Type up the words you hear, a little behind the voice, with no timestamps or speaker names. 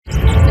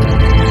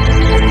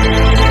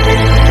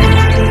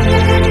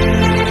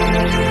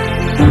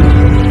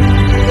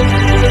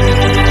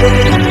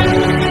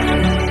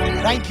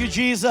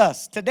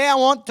Jesus. Today I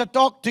want to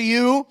talk to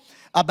you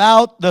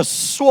about the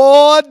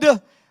sword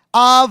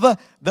of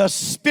the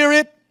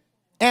Spirit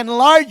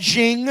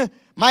enlarging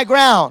my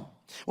ground.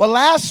 Well,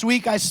 last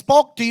week I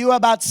spoke to you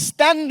about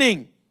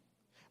standing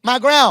my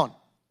ground.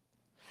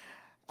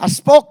 I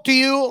spoke to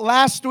you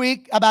last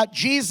week about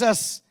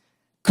Jesus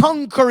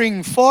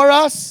conquering for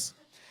us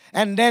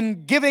and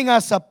then giving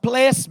us a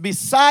place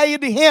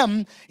beside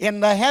Him in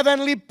the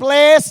heavenly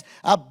place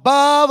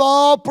above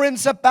all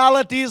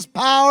principalities,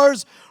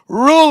 powers,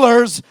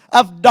 rulers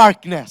of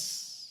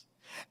darkness.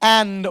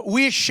 And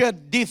we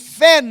should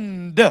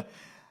defend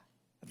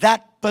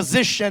that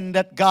position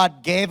that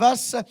God gave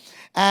us.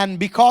 And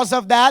because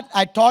of that,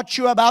 I taught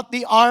you about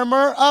the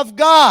armor of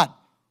God.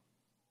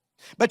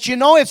 But you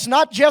know, it's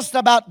not just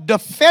about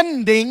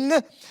defending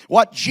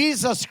what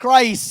Jesus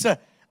Christ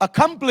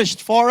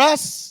accomplished for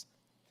us.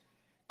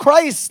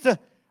 Christ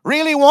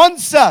really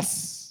wants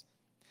us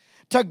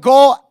to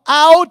go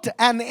out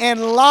and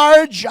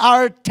enlarge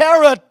our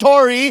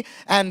territory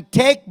and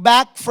take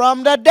back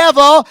from the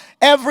devil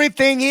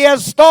everything he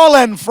has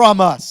stolen from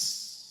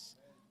us.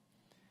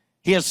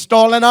 He has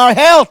stolen our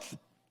health.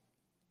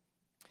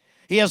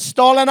 He has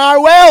stolen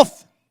our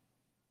wealth.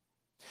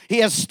 He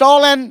has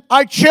stolen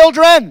our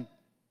children.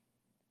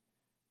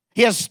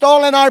 He has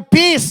stolen our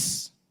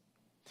peace.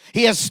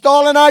 He has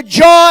stolen our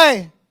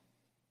joy.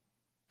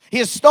 He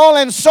has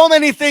stolen so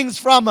many things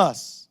from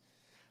us.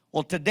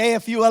 Well, today,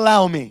 if you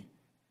allow me,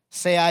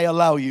 say, I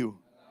allow you.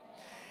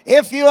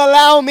 If you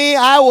allow me,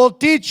 I will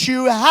teach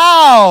you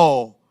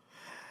how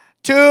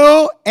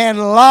to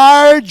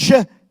enlarge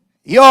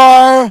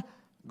your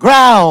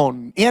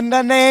ground in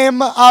the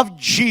name of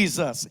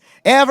Jesus.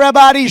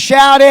 Everybody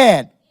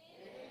shouted.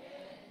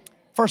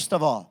 First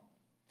of all,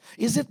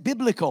 is it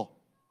biblical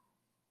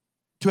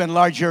to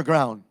enlarge your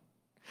ground?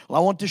 Well,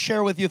 I want to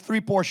share with you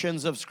three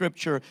portions of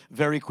Scripture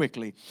very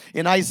quickly.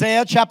 In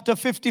Isaiah chapter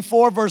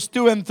 54, verse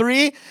 2 and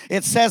 3,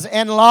 it says,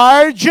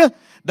 enlarge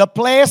the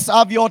place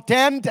of your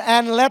tent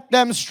and let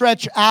them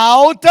stretch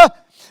out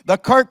the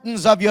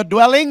curtains of your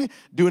dwelling.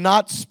 Do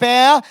not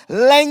spare.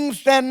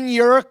 Lengthen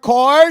your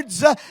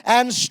cords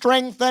and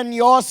strengthen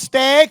your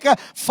stake,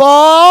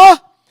 for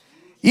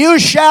you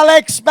shall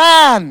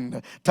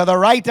expand to the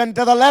right and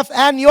to the left,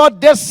 and your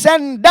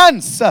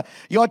descendants,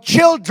 your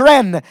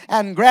children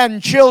and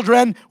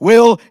grandchildren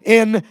will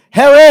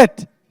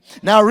inherit.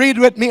 Now read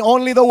with me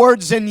only the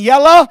words in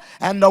yellow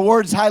and the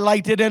words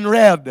highlighted in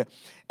red.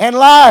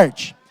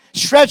 Enlarge,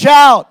 stretch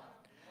out,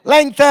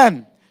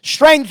 lengthen,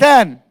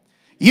 strengthen.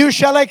 You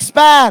shall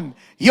expand.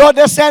 Your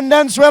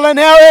descendants will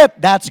inherit.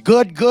 That's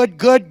good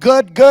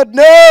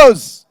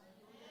news.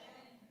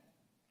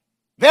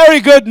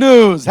 Very good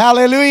news.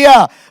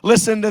 Hallelujah.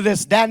 Listen to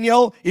this.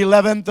 Daniel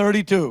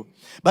 11:32.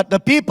 But the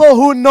people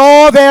who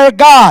know their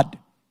God,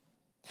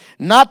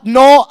 not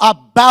know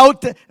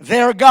about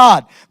their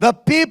God. The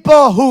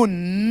people who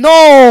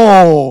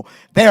know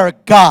their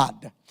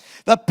God.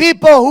 The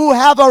people who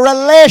have a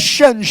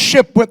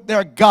relationship with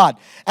their God.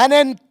 An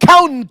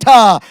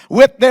encounter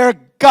with their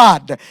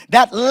God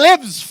that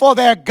lives for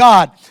their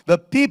God. The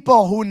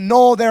people who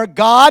know their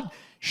God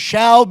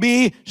shall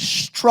be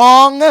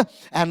strong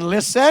and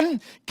listen,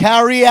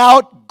 carry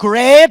out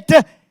great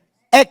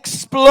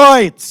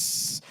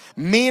exploits,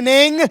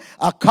 meaning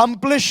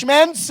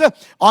accomplishments,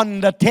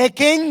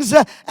 undertakings,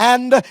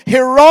 and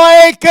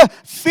heroic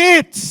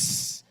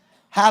feats.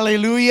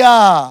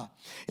 Hallelujah.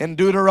 In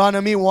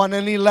Deuteronomy 1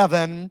 and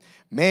 11,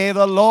 may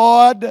the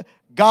Lord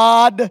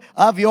God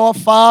of your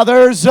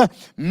fathers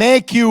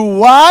make you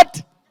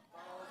what?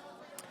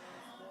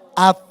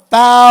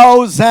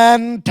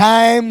 1,000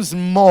 times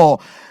more.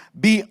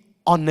 Be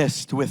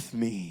honest with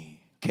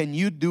me. Can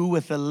you do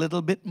with a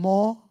little bit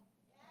more?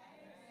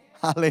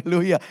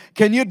 Hallelujah.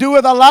 Can you do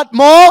with a lot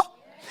more?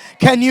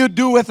 Can you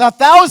do with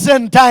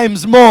 1,000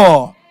 times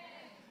more?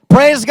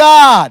 Praise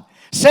God.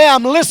 Say,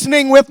 I'm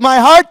listening with my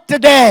heart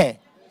today.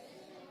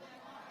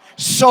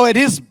 So it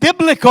is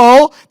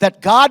biblical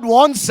that God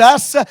wants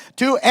us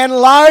to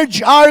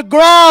enlarge our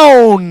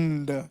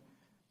ground.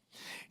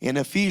 In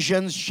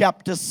Ephesians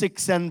chapter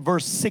 6 and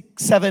verse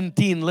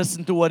 17,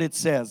 listen to what it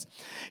says.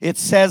 It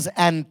says,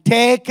 and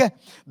take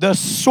the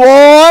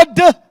sword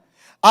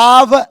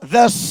of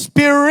the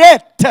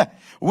Spirit,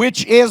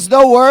 which is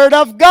the Word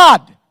of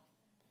God.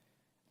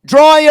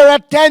 Draw your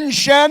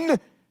attention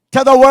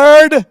to the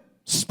word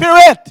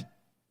Spirit.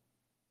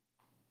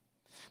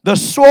 The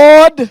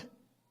sword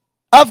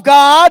of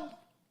God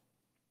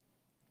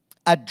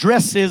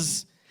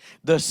addresses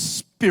the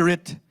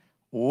spirit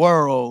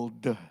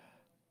world.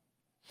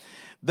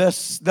 The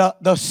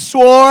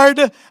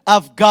sword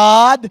of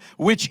God,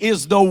 which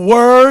is the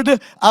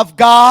Word of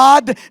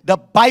God, the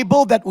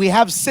Bible that we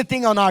have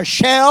sitting on our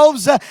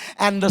shelves,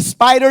 and the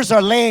spiders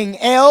are laying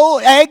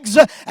eggs,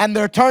 and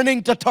they're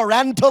turning to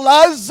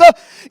tarantulas.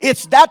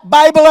 It's that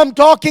Bible I'm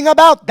talking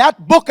about,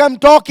 that book I'm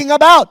talking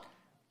about,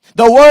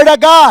 the Word of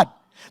God.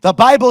 The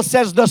Bible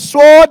says the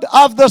sword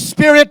of the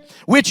Spirit,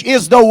 which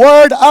is the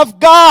Word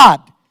of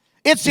God.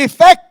 It's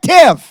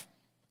effective,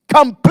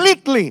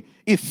 completely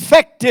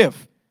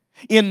effective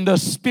in the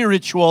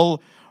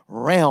spiritual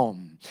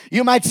realm.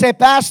 You might say,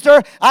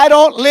 Pastor, I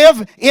don't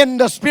live in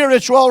the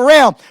spiritual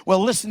realm. Well,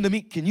 listen to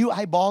me. Can you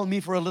eyeball me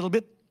for a little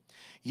bit?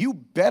 You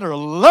better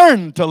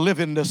learn to live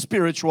in the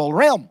spiritual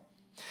realm,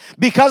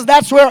 because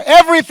that's where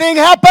everything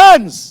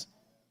happens.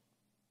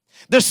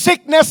 The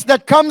sickness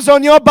that comes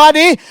on your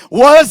body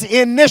was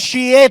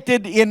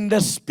initiated in the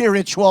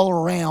spiritual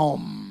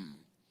realm.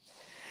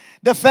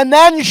 The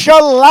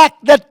financial lack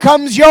that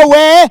comes your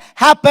way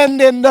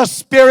happened in the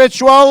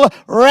spiritual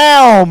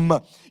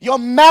realm. Your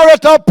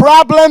marital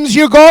problems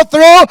you go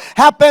through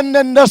happened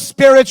in the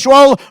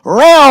spiritual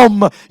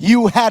realm.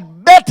 You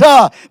had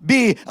better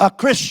be a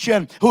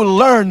Christian who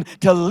learned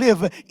to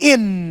live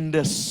in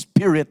the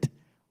spirit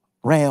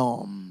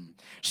realm.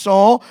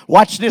 So,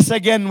 watch this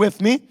again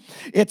with me.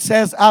 It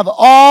says, of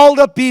all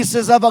the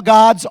pieces of a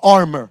God's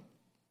armor,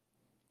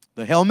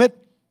 the helmet,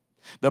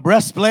 the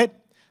breastplate,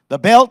 the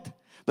belt,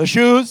 the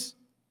shoes,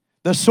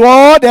 the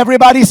sword.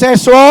 Everybody say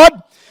sword.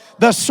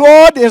 The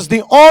sword is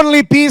the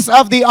only piece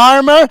of the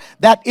armor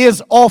that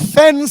is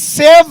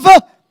offensive,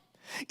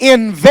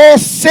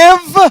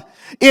 invasive,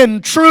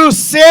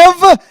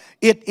 intrusive.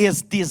 It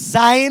is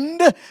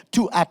designed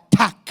to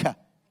attack.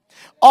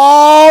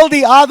 All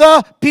the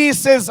other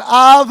pieces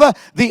of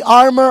the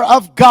armor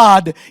of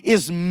God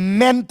is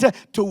meant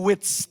to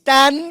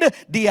withstand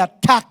the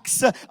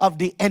attacks of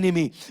the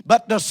enemy.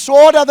 But the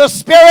sword of the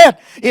Spirit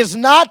is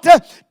not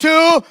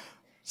to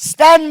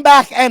stand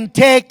back and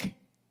take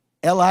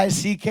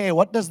L-I-C-K.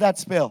 What does that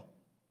spell?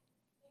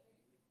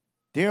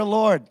 Dear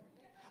Lord.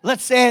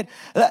 Let's say it.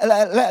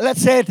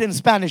 Let's say it in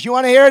Spanish. You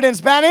want to hear it in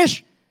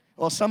Spanish?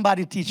 Well,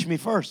 somebody teach me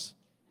first.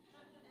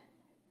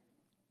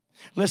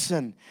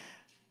 Listen.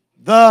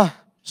 The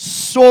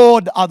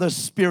sword of the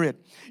Spirit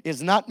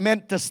is not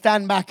meant to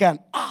stand back and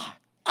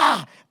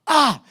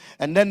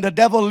and then the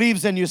devil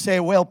leaves and you say,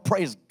 well,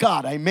 praise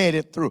God, I made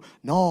it through.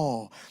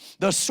 No.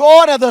 The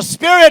sword of the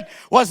Spirit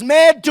was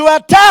made to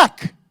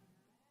attack.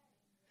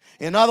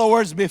 In other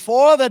words,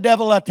 before the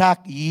devil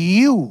attack,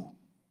 you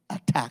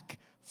attack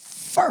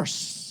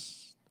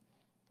first.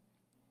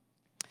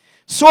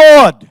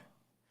 Sword.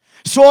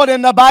 Sword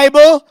in the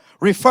Bible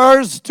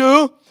refers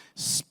to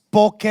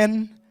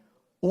spoken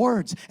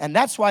words. And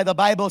that's why the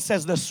Bible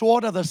says the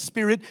sword of the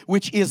Spirit,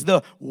 which is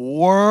the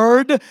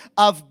Word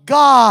of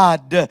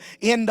God.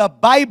 In the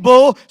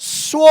Bible,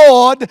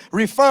 sword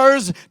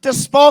refers to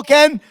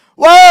spoken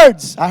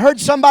words. I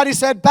heard somebody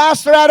said,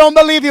 Pastor, I don't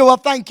believe you. Well,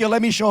 thank you.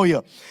 Let me show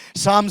you.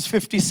 Psalms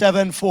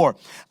 57:4.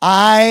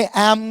 I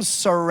am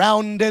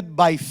surrounded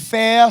by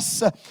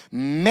fierce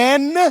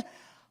men,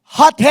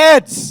 hot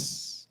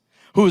heads,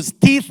 whose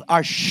teeth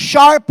are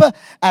sharp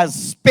as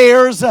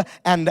spears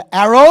and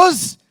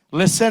arrows.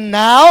 Listen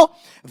now,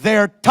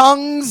 their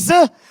tongues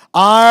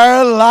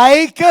are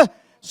like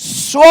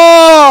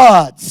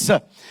swords.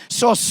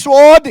 So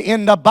sword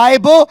in the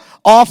Bible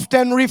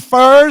often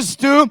refers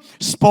to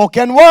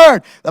spoken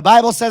word. The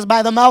Bible says,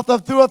 by the mouth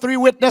of 2 or 3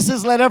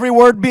 witnesses, let every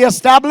word be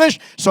established.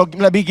 So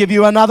let me give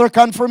you another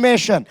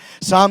confirmation.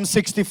 Psalm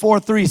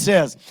 64:3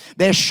 says,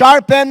 they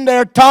sharpen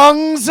their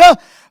tongues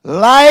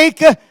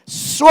like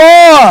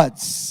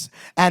swords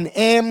and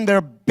aim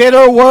their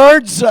bitter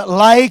words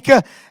like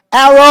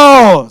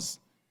arrows.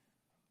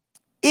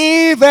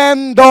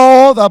 Even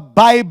though the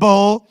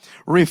Bible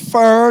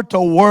refer to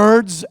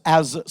words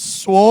as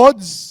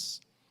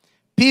swords,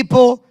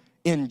 people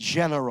in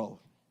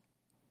general,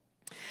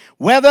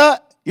 whether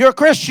you're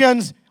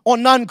Christians or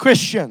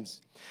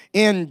non-Christians,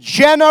 in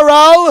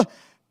general,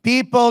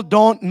 people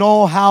don't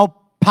know how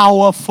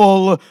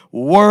powerful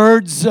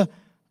words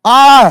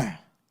are.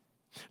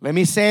 Let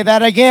me say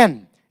that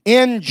again.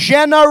 In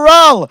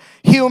general,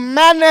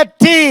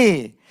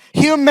 humanity,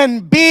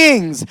 human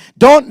beings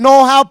don't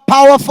know how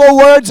powerful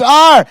words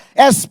are,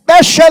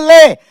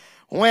 especially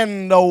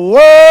when the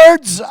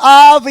words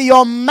of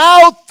your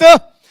mouth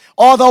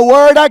or the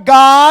word of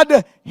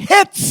God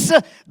hits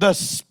the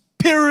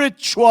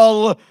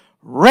spiritual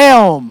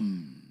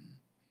realm.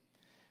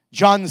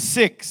 John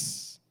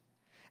 6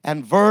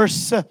 and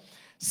verse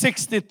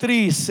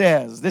 63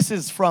 says, this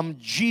is from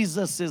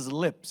Jesus'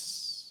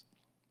 lips,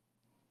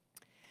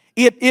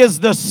 it is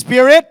the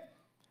Spirit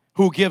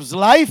who gives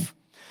life.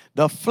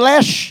 The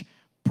flesh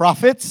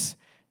profits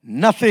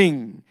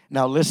nothing.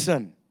 Now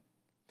listen.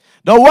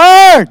 The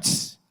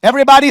words,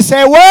 everybody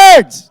say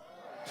words.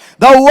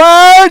 The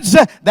words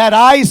that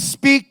I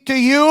speak to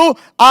you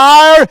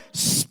are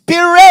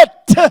spirit.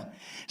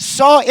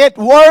 So it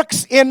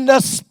works in the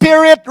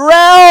spirit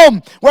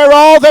realm where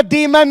all the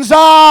demons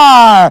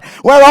are,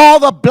 where all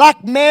the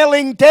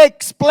blackmailing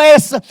takes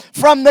place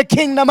from the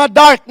kingdom of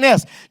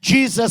darkness.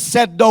 Jesus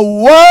said, the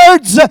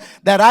words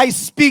that I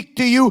speak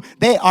to you,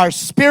 they are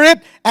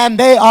spirit and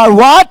they are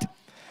what?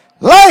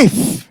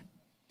 Life.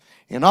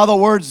 In other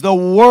words, the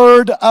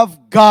word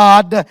of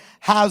God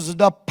has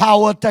the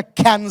power to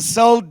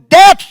cancel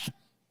death.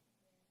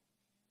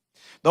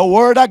 The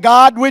word of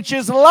God, which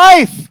is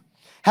life,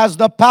 has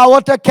the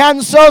power to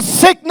cancel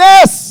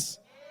sickness.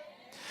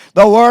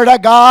 The Word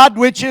of God,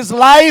 which is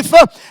life,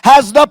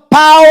 has the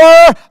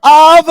power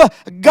of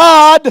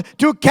God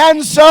to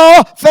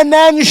cancel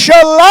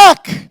financial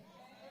lack.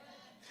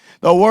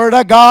 The Word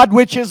of God,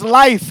 which is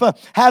life,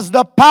 has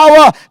the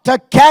power to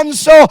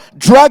cancel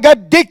drug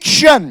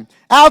addiction,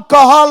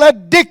 alcohol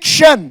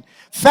addiction,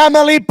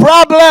 family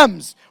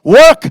problems,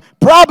 work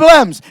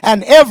problems,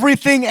 and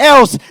everything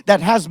else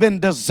that has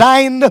been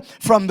designed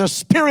from the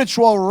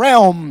spiritual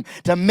realm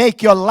to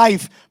make your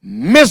life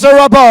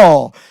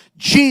miserable.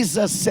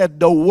 Jesus said,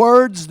 the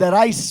words that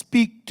I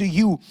speak to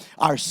you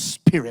are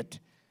spirit.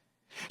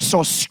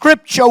 So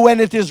scripture, when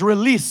it is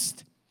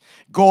released,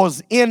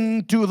 goes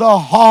into the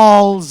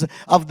halls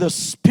of the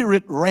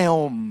spirit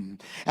realm,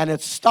 and it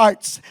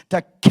starts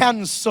to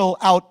cancel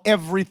out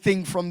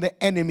everything from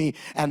the enemy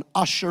and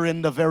usher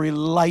in the very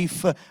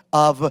life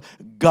of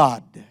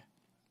God.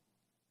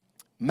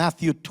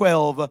 Matthew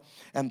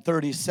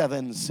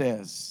 12:37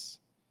 says,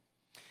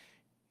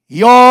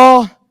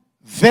 your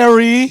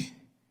very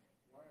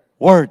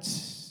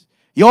words,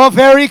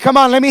 come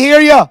on, let me hear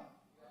you.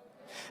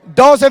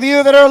 Those of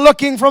you that are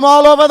looking from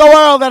all over the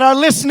world that are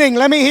listening,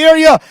 let me hear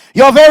you.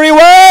 Your very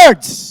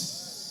words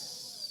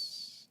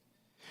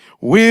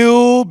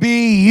will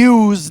be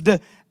used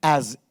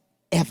as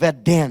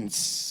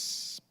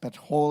evidence. But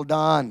hold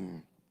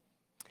on.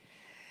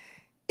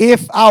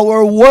 If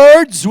our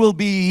words will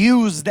be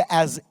used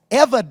as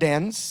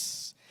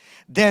evidence,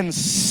 then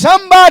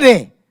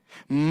somebody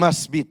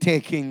must be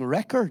taking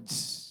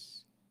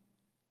records.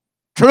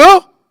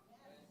 True?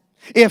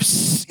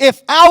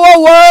 If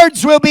our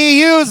words will be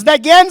used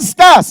against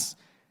us,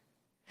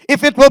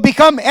 if it will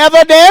become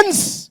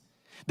evidence,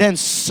 then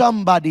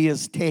somebody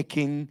is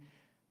taking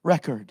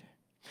record.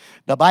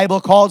 The Bible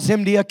calls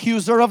him the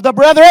accuser of the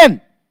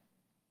brethren.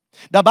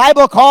 The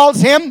Bible calls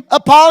him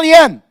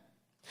Apollyon.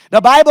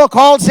 The Bible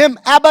calls him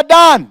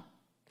Abaddon.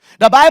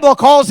 The Bible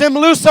calls him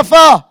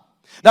Lucifer.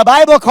 The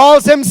Bible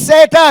calls him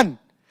Satan.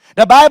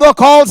 The Bible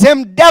calls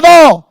him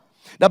devil.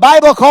 The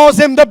Bible calls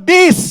him the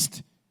beast.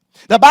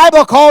 The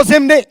Bible calls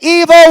him the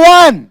evil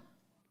one.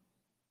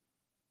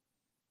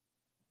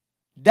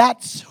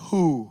 That's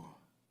who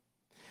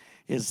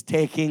is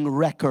taking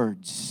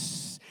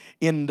records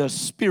in the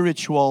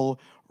spiritual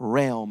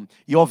realm.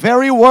 Your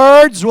very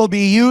words will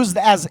be used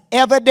as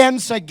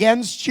evidence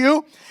against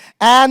you,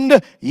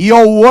 and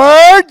your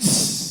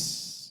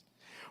words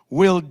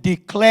will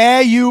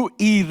declare you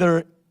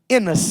either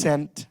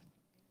innocent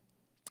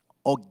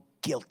or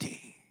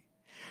guilty.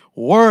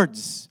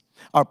 Words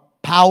are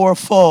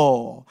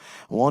powerful.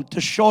 I want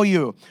to show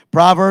you.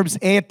 Proverbs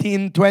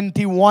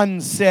 18:21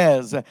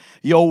 says,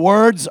 your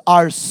words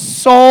are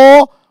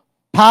so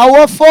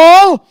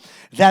powerful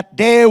that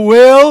they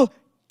will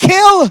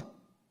kill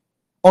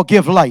or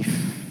give life.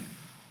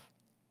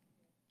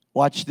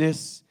 Watch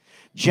this.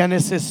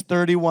 Genesis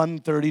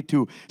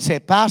 31:32. Say,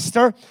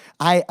 Pastor,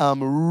 I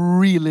am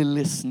really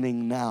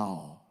listening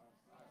now.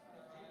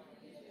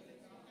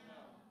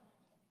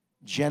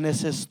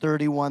 Genesis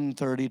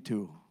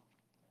 31:32.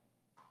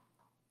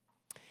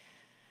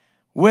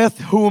 With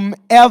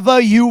whomever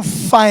you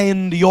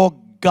find your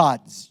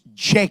gods,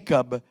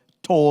 Jacob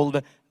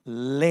told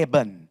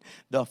Laban,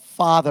 the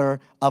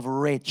father of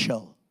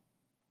Rachel.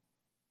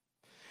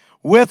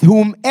 With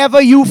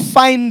whomever you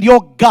find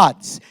your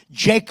gods,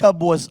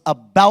 Jacob was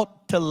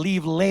about to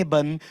leave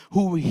Laban,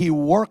 who he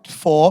worked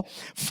for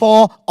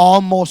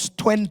almost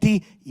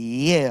 20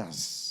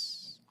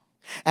 years.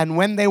 And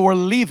when they were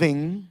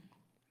leaving,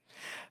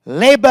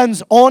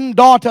 Laban's own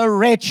daughter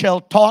Rachel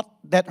thought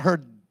that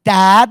her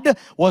dad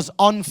was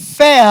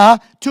unfair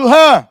to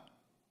her.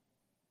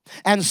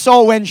 And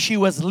so when she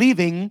was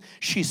leaving,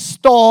 she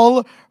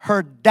stole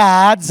her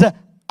dad's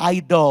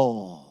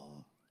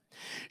idol.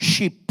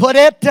 She put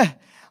it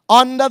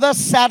under the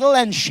saddle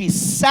and she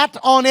sat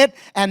on it,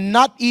 and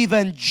not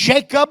even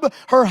Jacob,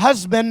 her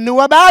husband, knew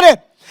about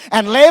it.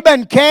 And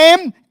Laban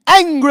came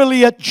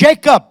angrily at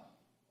Jacob.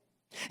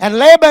 And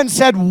Laban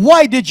said,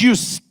 why did you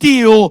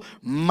steal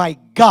my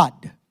God?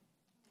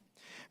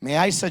 May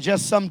I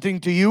suggest something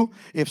to you?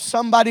 If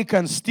somebody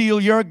can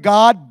steal your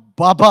God,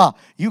 Baba,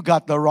 you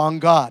got the wrong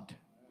God.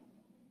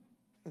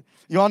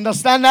 You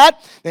understand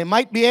that? They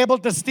might be able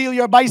to steal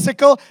your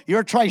bicycle,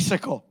 your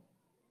tricycle.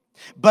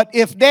 But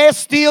if they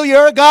steal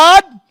your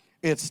God,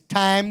 it's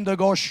time to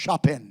go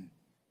shopping.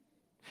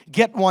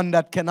 Get one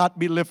that cannot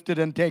be lifted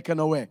and taken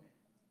away.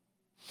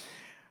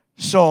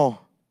 So,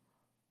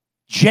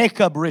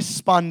 Jacob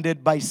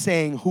responded by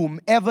saying,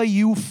 whomever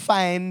you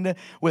find,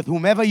 with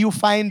whomever you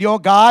find your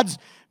gods,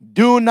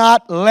 do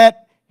not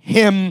let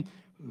him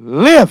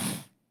live.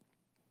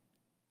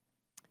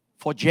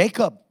 For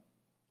Jacob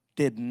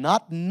did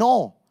not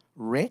know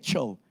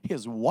Rachel,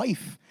 his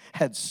wife,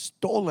 had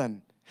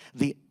stolen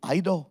the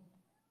idol.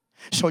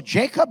 So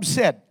Jacob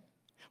said,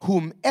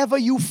 whomever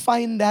you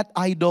find that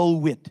idol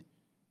with,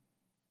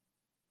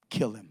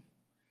 kill him.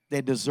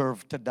 They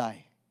deserve to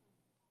die.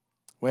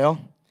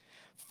 Well,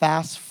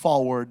 fast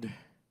forward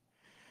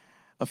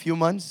a few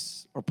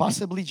months, or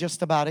possibly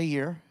just about a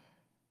year.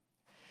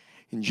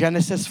 In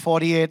Genesis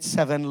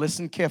 48:7,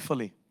 listen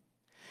carefully.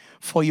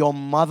 For your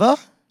mother,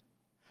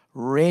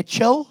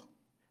 Rachel,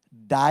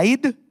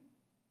 died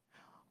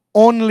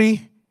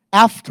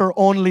after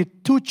only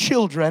 2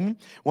 children.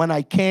 When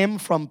I came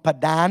from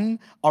Padan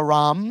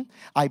Aram,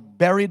 I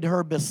buried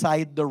her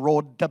beside the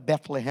road to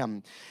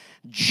Bethlehem.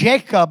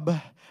 Jacob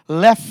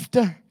left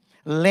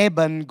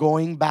Laban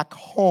going back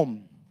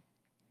home.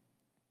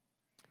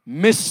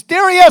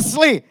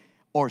 Mysteriously,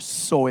 or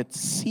so it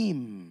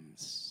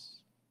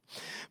seems.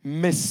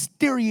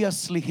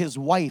 Mysteriously, his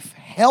wife,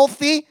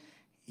 healthy,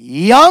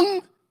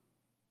 young,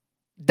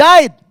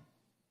 died.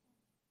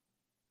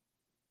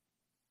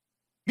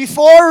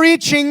 Before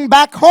reaching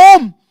back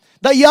home,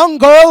 the young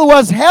girl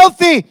was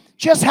healthy,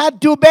 just had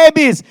 2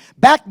 babies.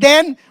 Back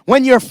then,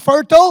 when you're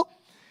fertile,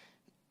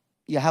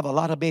 you have a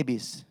lot of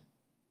babies.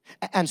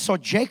 And so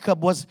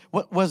Jacob was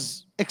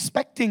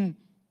expecting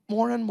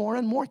more and more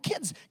and more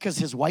kids because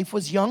his wife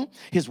was young,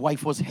 his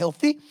wife was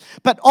healthy.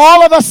 But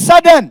all of a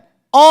sudden,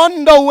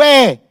 on the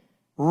way,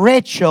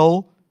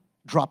 Rachel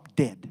dropped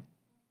dead.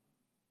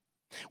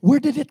 Where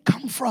did it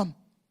come from?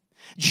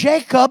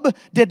 Jacob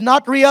did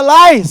not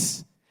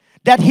realize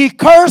that he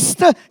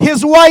cursed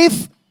his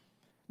wife,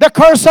 the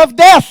curse of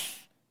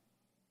death.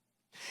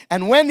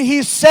 And when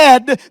he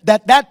said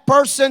that that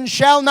person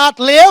shall not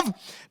live,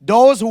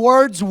 those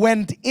words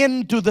went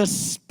into the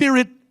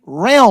spirit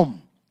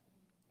realm.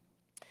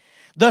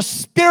 The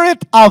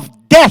spirit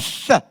of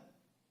death,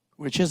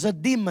 which is a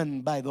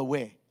demon, by the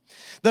way.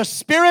 The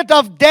spirit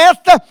of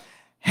death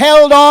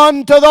held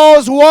on to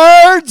those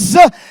words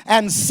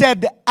and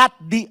said, at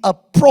the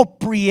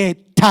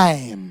appropriate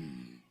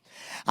time,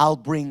 I'll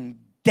bring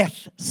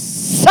death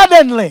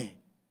suddenly.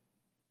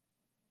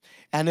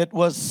 And it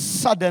was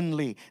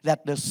suddenly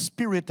that the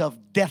spirit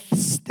of death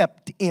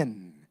stepped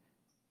in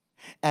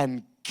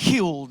and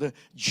killed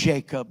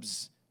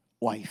Jacob's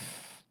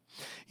wife.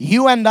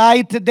 You and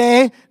I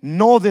today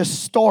know this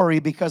story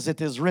because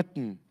it is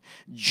written.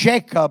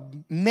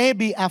 Jacob,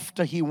 maybe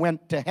after he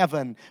went to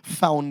heaven,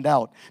 found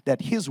out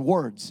that his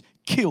words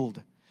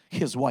killed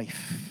his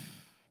wife.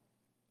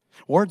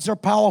 Words are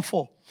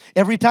powerful.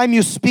 Every time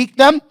you speak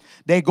them,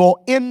 they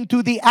go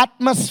into the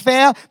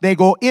atmosphere, they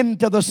go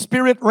into the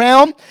spirit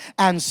realm,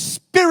 and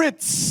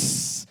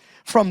spirits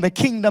from the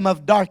kingdom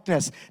of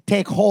darkness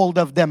take hold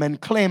of them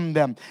and claim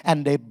them,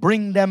 and they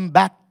bring them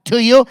back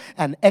to you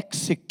and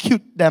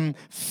execute them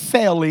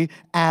fairly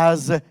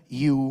as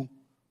you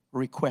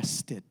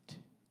requested.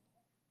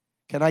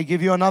 Can I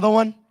give you another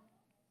one?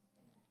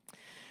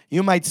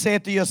 You might say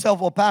to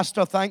yourself, well,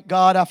 Pastor, thank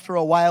God after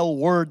a while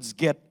words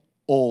get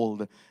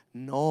old.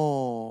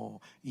 No,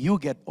 you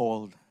get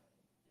old.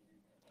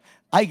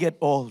 I get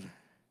old.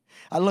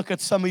 I look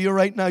at some of you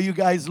right now. You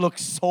guys look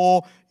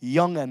so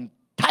young and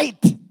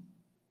tight.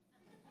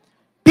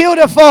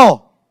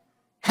 Beautiful.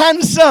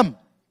 Handsome.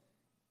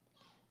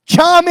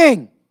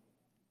 Charming.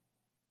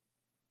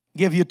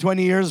 Give you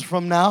 20 years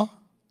from now.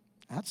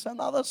 That's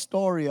another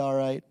story, all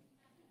right.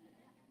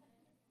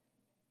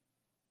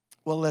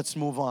 Well, let's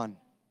move on.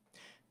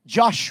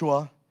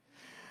 Joshua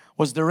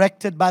was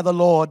directed by the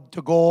Lord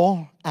to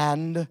go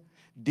and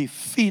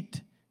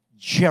defeat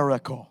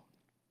Jericho.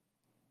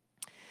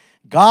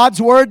 God's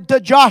word to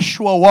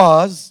Joshua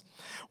was,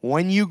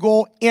 when you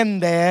go in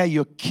there,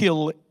 you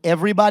kill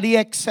everybody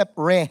except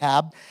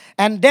Rahab,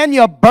 and then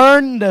you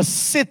burn the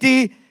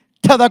city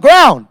to the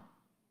ground.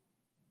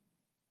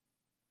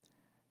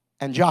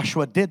 And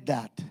Joshua did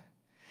that.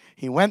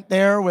 He went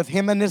there with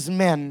him and his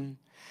men.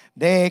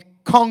 They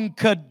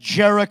conquered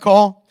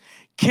Jericho,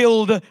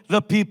 killed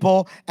the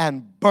people,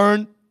 and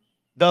burnt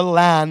the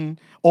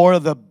land or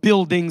the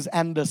buildings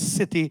and the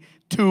city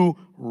to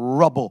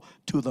rubble,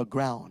 to the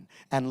ground.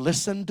 And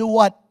listen to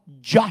what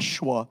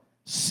Joshua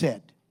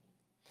said.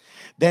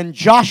 Then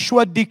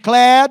Joshua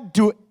declared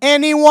to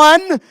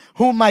anyone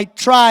who might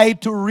try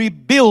to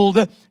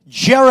rebuild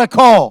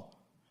Jericho,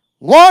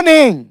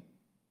 warning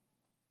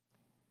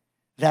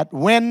that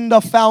when the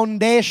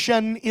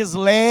foundation is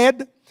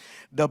laid,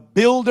 the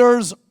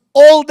builder's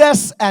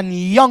oldest and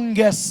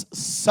youngest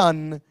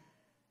son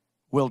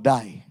will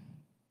die.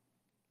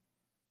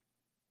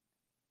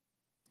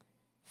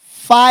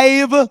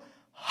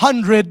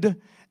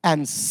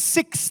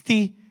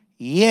 560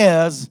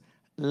 years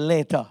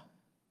later,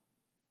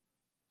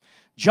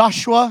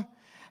 Joshua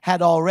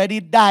had already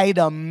died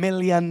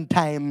 1,000,000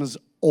 times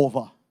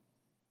over.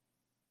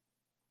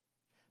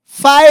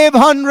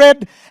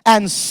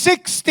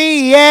 560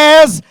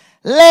 years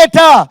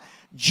later,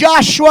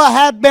 Joshua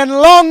had been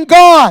long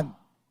gone.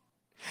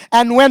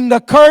 And when the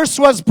curse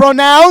was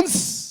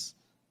pronounced,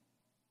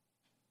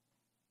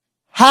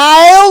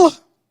 Hiel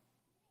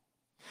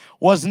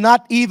was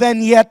not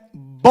even yet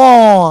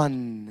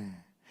born.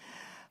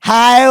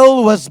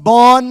 Hiel was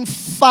born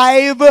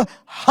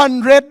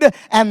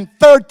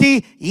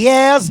 530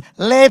 years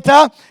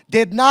later,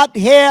 did not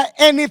hear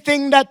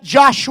anything that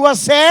Joshua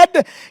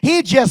said.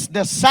 He just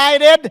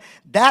decided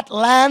that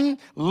land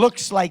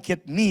looks like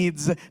it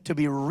needs to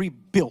be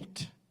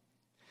rebuilt.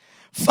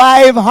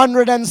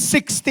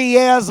 560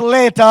 years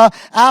later,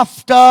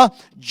 after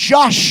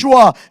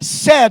Joshua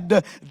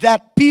said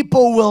that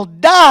people will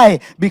die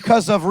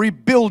because of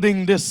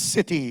rebuilding this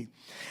city,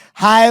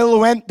 Hiel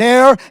went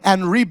there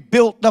and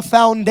rebuilt the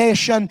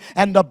foundation,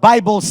 and the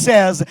Bible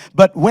says,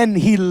 but when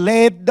he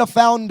laid the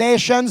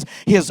foundations,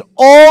 his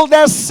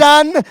oldest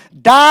son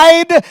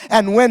died,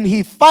 and when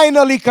he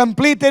finally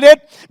completed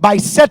it by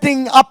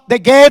setting up the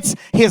gates,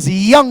 his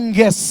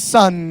youngest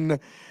son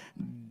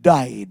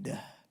died.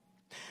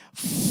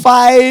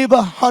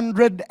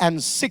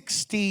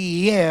 560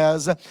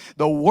 years,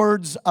 the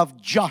words of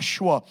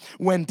Joshua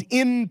went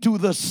into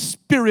the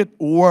spirit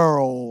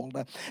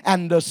world,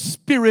 and the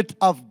spirit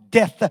of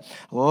death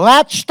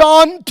latched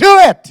on to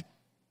it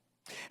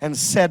and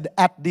said,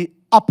 at the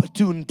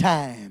opportune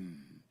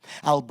time,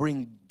 I'll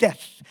bring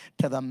death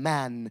to the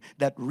man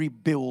that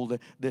rebuild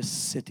this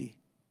city.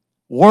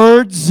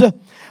 Words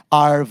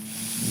are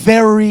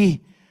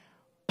very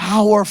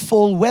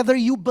powerful, whether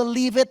you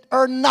believe it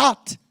or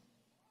not.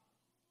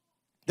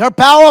 They're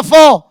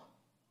powerful.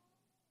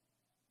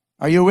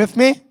 Are you with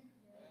me?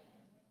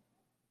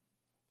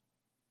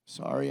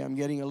 Sorry, I'm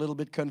getting a little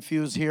bit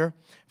confused here.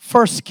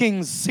 1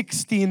 Kings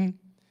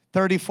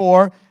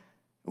 16:34.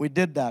 We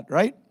did that,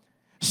 right?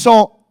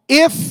 So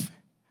if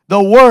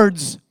the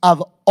words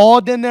of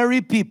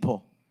ordinary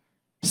people,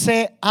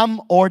 say,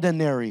 I'm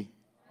ordinary.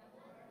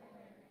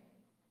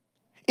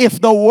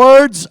 If the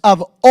words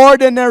of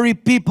ordinary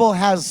people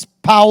has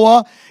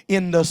power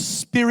in the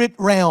spirit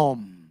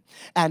realm,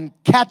 and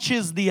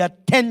catches the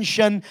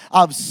attention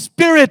of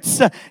spirits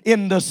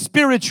in the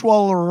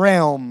spiritual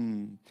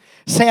realm.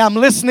 Say, I'm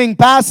listening,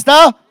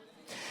 Pastor.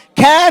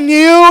 Can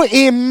you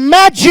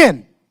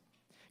imagine?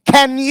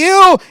 Can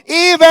you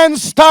even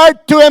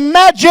start to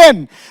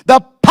imagine the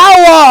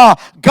power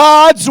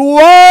God's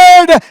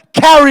word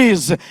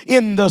carries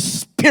in the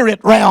spirit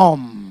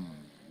realm?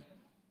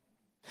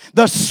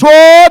 The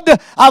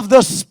sword of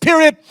the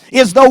Spirit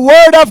is the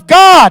Word of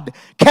God.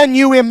 Can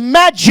you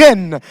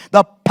imagine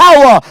the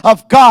power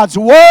of God's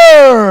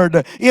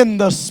Word in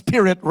the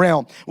spirit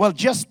realm? Well,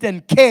 just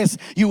in case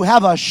you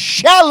have a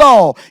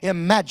shallow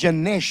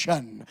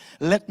imagination,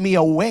 let me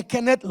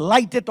awaken it,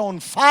 light it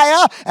on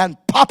fire, and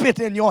pop it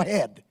in your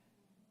head.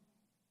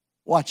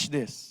 Watch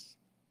this.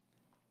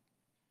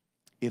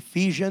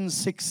 Ephesians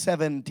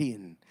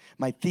 6:17,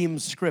 my theme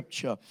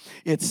scripture.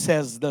 It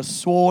says, the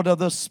sword of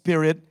the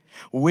Spirit,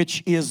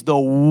 which is the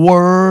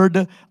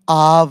word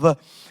of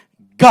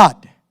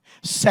God.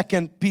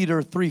 2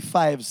 Peter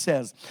 3:5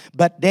 says,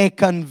 but they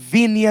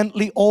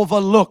conveniently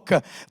overlook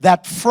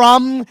that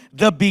from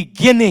the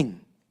beginning,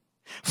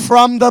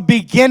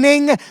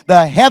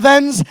 the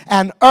heavens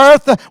and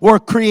earth were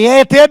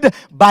created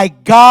by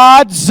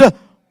God's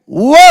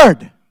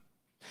word.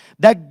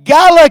 The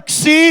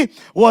galaxy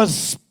was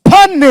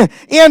spun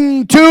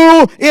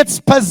into its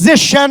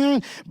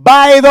position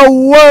by the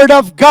word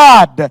of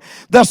God.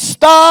 The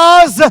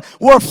stars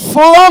were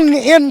flung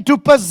into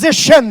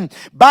position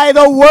by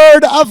the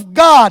word of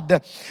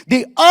God.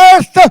 The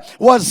earth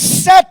was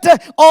set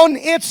on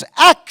its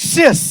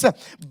axis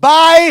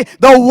by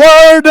the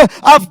word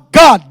of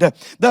God.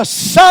 The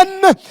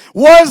sun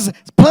was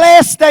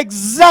placed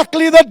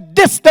exactly the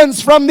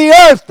distance from the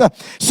earth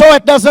so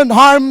it doesn't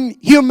harm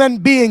human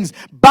beings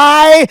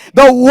by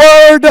the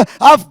word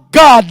of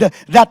God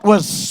that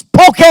was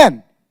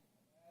spoken.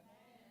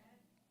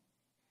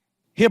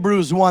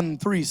 Hebrews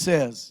 1:3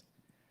 says,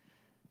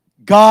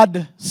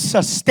 God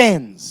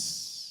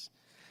sustains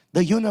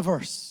the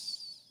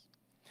universe.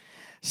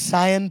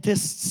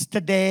 Scientists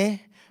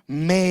today,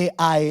 may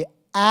I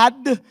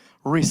add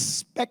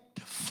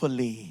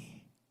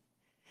respectfully,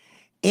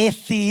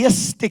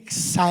 atheistic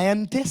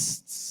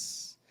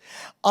scientists,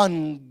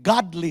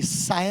 ungodly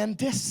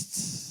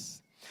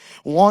scientists,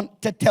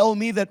 want to tell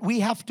me that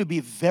we have to be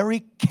very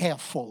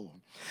careful.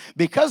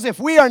 Because if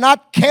we are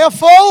not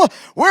careful,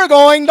 we're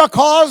going to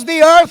cause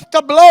the earth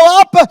to blow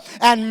up,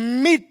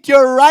 and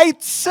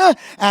meteorites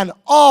and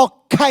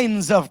all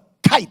kinds of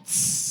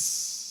kites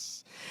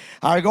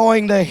are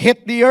going to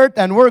hit the earth,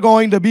 and we're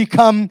going to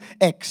become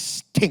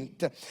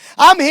extinct.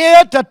 I'm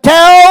here to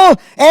tell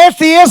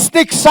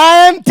atheistic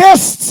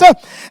scientists,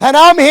 and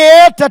I'm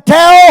here to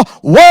tell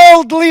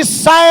worldly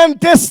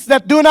scientists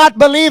that do not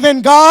believe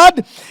in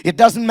God, it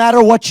doesn't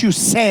matter what you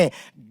say.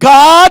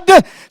 God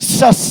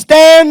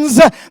sustains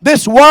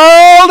this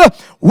world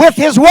with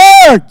His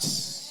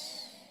words.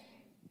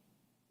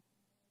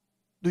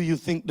 Do you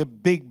think the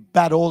big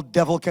bad old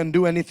devil can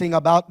do anything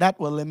about that?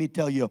 Well, let me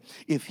tell you,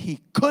 if he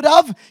could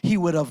have, he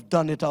would have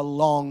done it a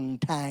long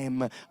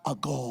time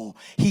ago.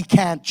 He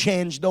can't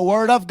change the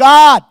word of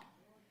God.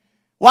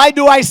 Why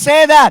do I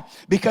say that?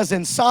 Because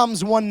in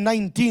Psalms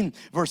 119,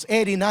 verse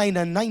 89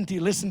 and 90,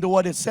 listen to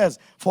what it says.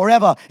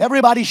 Forever.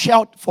 Everybody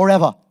shout,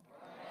 forever.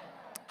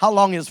 How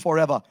long is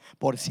forever?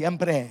 Por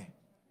siempre.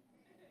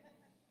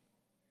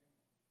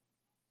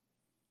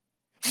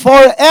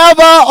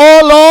 Forever,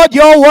 O Lord,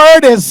 your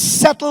word is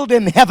settled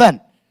in heaven.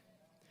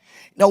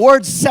 The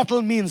word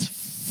settle means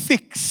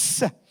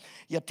fix.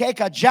 You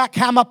take a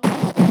jackhammer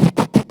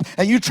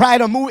and you try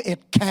to move,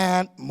 it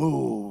can't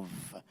move.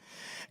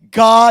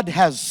 God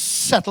has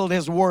settled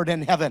His word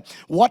in heaven.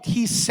 What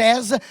He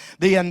says,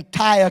 the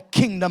entire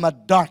kingdom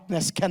of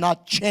darkness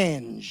cannot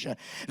change.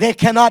 They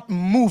cannot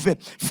move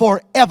it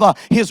forever.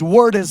 His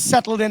word is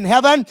settled in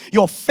heaven.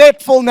 Your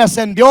faithfulness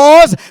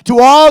endures to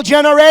all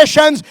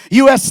generations.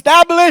 You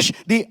establish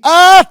the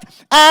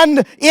earth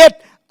and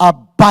it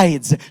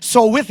abides.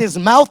 So with His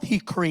mouth He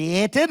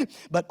created,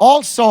 but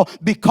also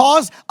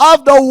because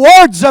of the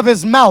words of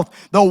His mouth,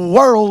 the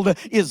world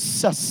is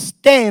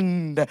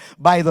sustained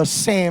by the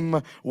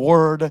same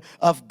word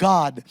of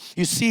God.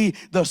 You see,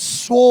 the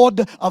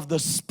sword of the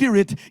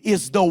Spirit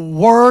is the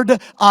word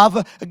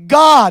of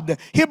God.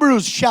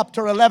 Hebrews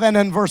chapter 11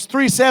 and verse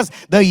 3 says,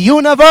 the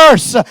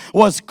universe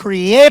was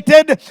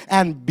created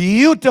and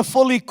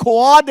beautifully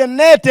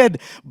coordinated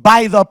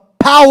by the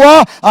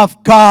power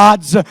of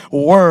God's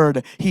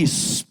word. He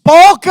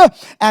spoke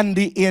and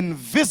the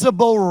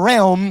invisible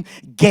realm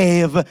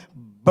gave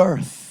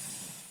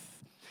birth.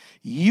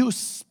 You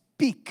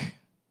speak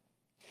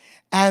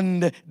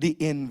and the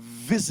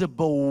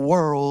invisible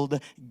world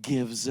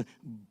gives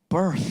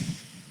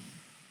birth.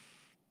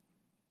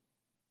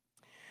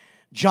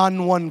 John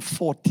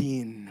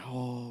 1:14.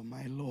 Oh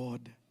my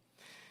Lord.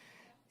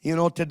 You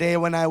know, today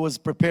when I was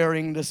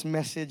preparing this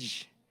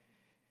message,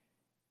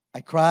 I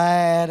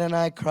cried and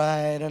I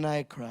cried and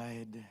I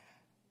cried.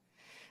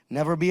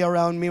 Never be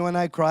around me when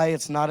I cry.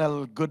 It's not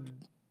a good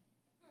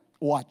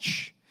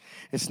watch.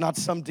 It's not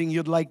something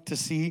you'd like to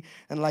see.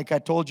 And like I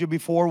told you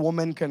before,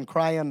 women can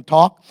cry and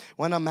talk.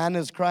 When a man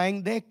is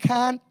crying, they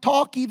can't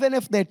talk even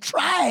if they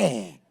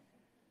try.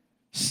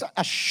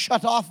 A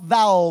shut-off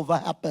valve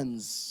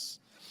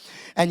happens.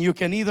 And you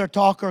can either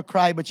talk or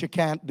cry, but you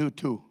can't do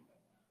two.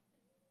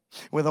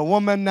 With a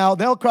woman now,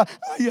 they'll cry,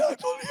 oh, yeah, I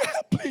told you,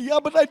 please, yeah,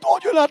 but I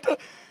told you not to.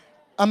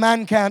 A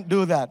man can't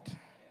do that.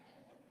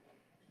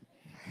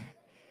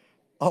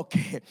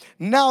 Okay,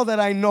 now that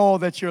I know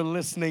that you're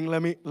listening,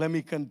 let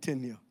me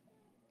continue.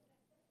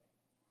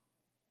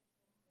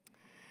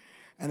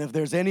 And if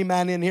there's any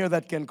man in here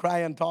that can cry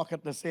and talk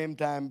at the same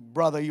time,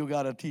 brother, you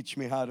got to teach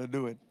me how to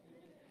do it.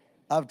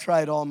 I've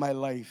tried all my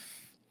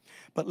life.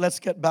 But let's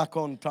get back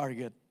on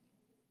target.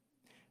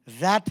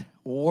 That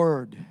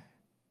word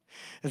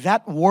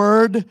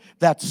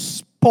that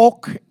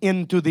spoke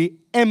into the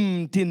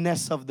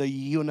emptiness of the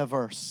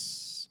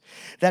universe,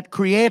 that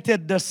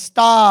created the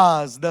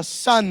stars, the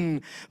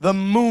sun, the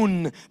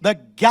moon, the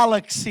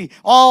galaxy,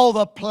 all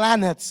the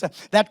planets,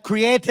 that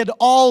created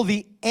all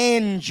the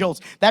angels,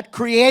 that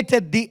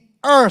created the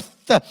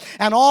earth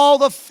and all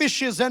the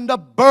fishes and the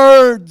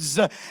birds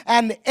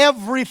and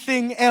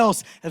everything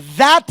else.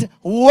 That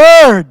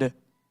word,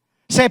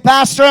 say,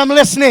 Pastor, I'm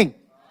listening.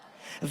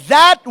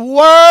 That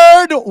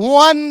word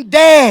one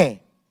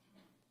day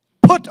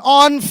put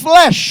on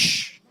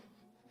flesh.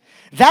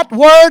 That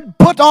word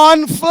put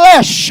on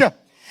flesh.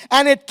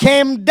 And it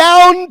came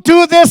down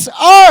to this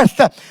earth.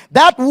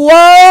 That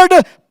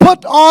word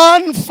put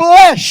on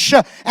flesh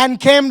and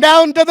came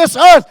down to this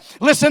earth.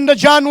 Listen to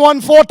John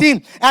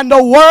 1:14. And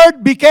the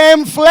word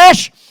became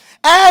flesh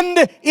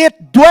and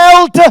it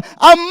dwelt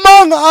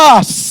among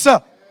us.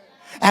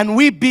 And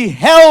we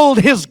beheld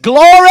His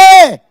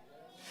glory.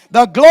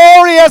 The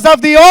glory as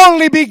of the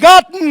only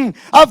begotten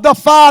of the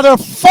Father,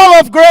 full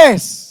of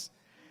grace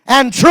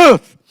and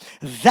truth.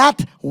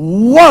 That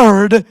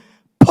word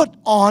put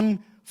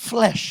on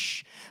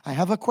flesh. I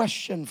have a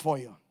question for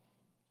you.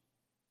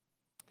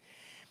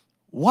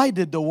 Why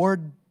did the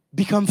word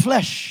become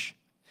flesh?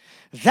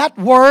 That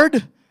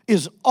word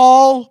is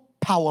all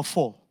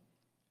powerful.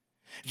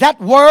 That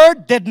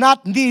word did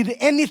not need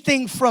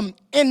anything from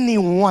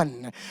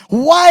anyone.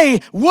 Why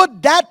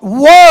would that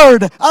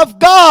word of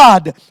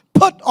God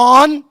put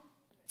on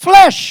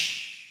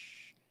flesh?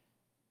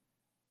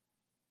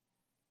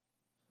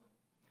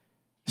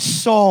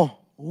 So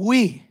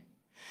we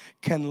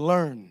can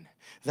learn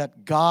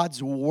that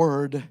God's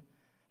word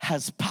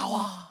has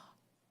power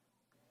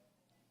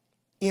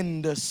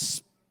in the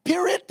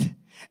spirit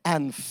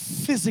and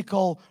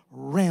physical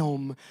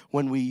realm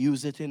when we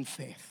use it in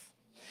faith.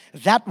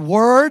 That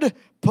word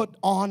put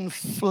on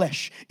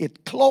flesh.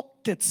 It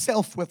cloaked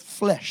itself with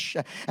flesh.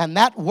 And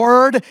that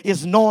word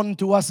is known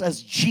to us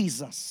as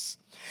Jesus.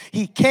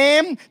 He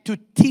came to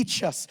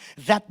teach us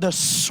that the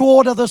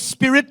sword of the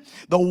Spirit,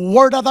 the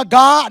word of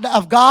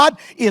God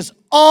is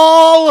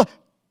all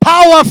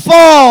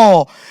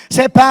powerful.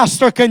 Say,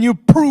 Pastor, can you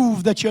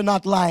prove that you're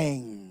not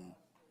lying?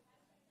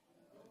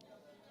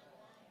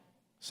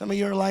 Some of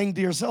you are lying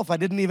to yourself. I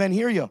didn't even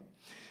hear you.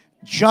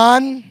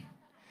 John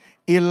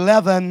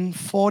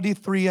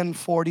 11:43 and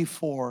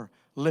 44.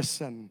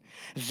 Listen.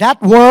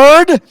 That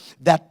word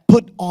that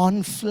put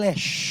on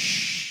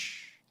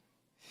flesh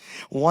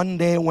one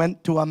day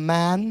went to a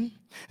man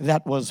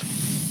that was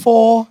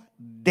 4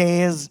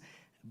 days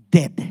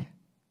dead.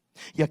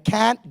 You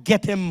can't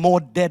get him more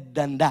dead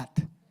than that.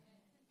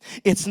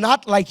 It's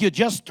not like you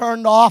just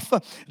turned off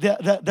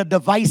the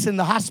device in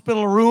the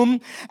hospital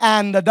room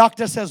and the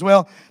doctor says,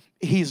 well,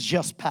 he's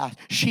just passed.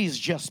 She's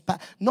just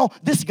passed. No,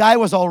 this guy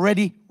was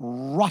already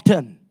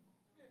rotten.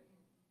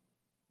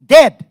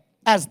 dead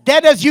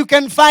as you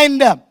can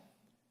find them.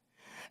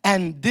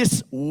 And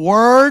this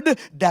word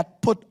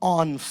that put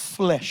on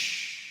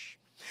flesh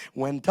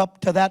went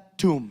up to that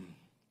tomb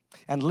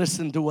and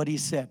listened to what he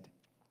said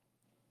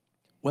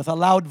with a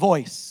loud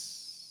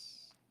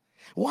voice.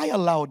 Why a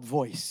loud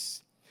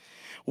voice?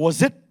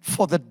 Was it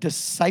for the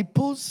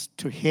disciples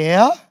to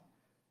hear?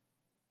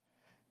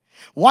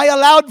 Why a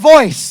loud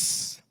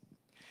voice?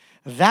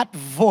 That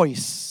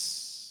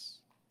voice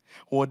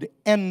would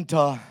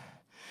enter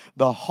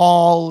the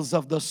halls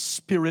of the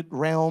spirit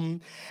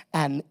realm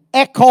and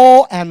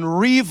echo and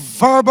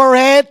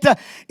reverberate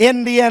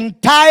in the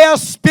entire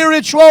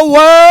spiritual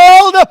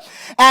world,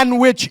 and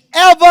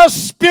whichever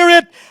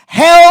spirit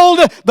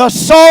held the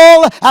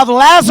soul of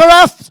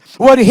Lazarus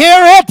would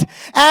hear it,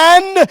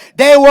 and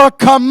they were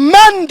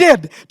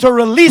commanded to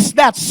release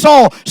that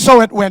soul,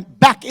 so it went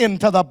back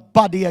into the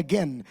body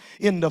again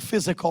in the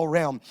physical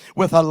realm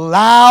with a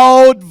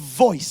loud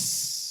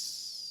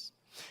voice.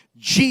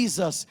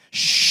 Jesus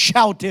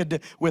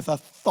shouted with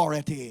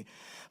authority,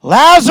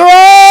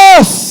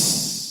 Lazarus!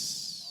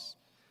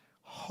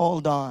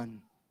 Hold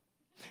on.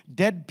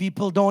 Dead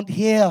people don't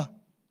hear.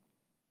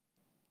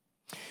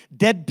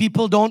 Dead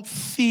people don't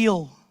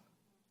feel.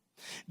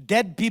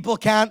 Dead people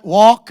can't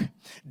walk.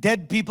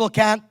 Dead people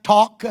can't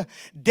talk.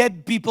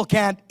 Dead people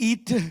can't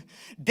eat.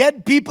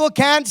 Dead people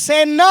can't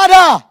say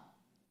nada.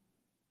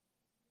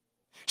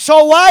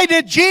 So why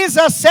did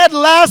Jesus said,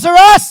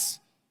 Lazarus,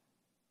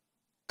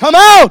 come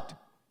out?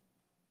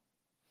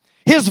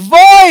 His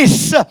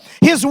voice,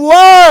 his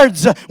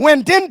words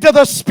went into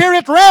the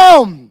spirit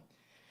realm,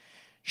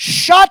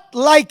 shot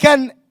like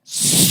an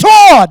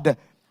sword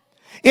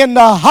in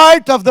the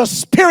heart of the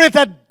spirit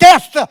of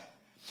death.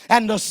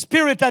 And the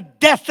spirit of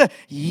death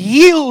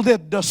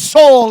yielded the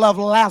soul of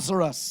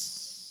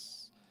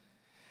Lazarus.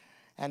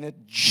 And it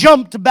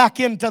jumped back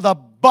into the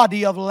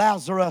body of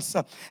Lazarus.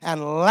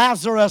 And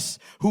Lazarus,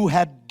 who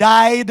had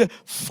died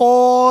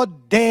 4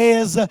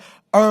 days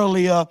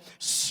earlier,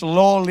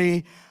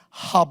 slowly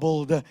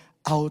hobbled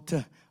out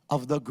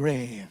of the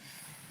grave.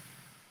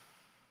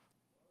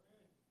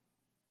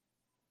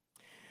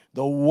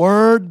 The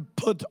Word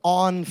put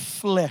on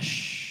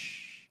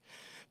flesh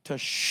to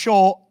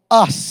show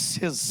us,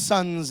 his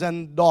sons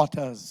and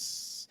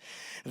daughters,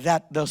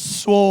 that the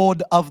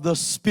sword of the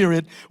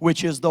Spirit,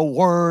 which is the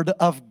Word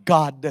of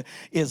God,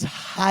 is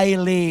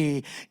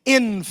highly,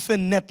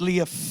 infinitely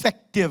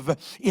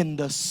effective in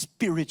the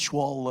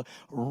spiritual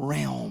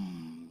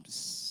realms.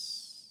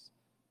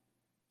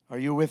 Are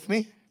you with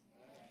me?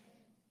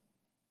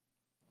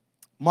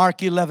 Mark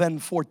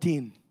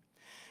 11:14.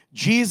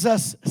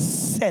 Jesus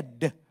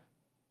said,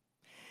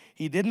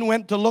 he didn't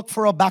went to look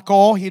for a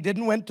backhoe. He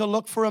didn't went to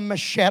look for a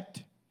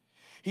machete.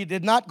 He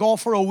did not go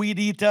for a weed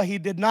eater. He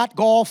did not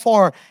go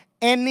for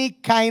any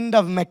kind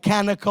of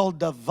mechanical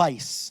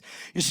device.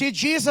 You see,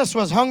 Jesus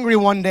was hungry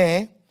one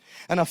day,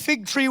 and a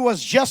fig tree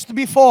was just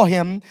before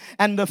him,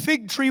 and the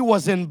fig tree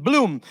was in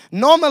bloom.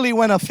 Normally,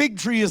 when a fig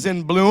tree is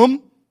in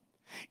bloom,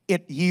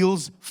 it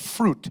yields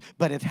fruit,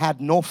 but it had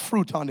no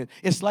fruit on it.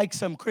 It's like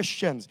some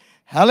Christians.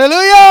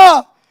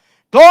 Hallelujah!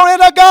 Glory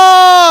to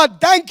God!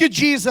 Thank you,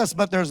 Jesus.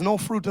 But there's no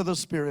fruit of the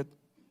Spirit.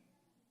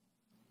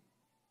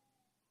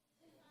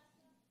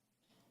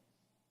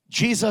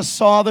 Jesus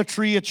saw the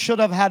tree, it should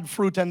have had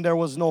fruit, and there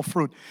was no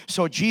fruit.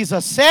 So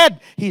Jesus said,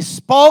 he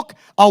spoke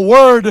a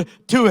word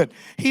to it.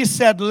 He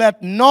said,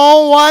 let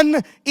no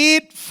one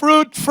eat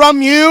fruit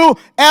from you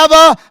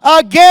ever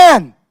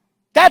again.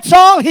 That's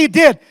all he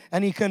did.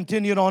 And he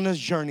continued on his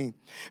journey.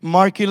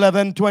 Mark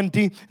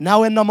 11:20,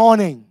 now in the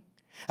morning,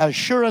 as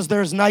sure as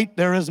there's night,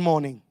 there is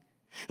morning.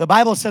 The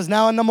Bible says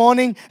now in the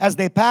morning, as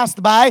they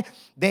passed by,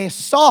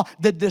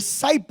 the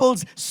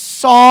disciples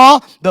saw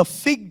the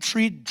fig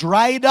tree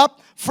dried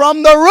up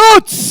from the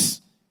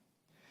roots.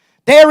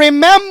 They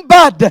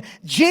remembered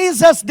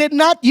Jesus did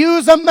not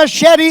use a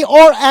machete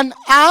or an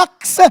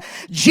axe.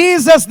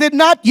 Jesus did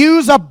not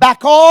use a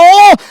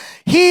backhoe.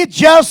 He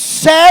just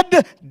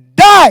said,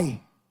 die.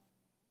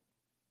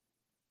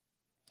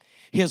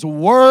 His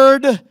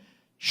word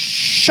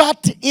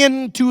shot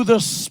into the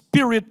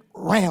spirit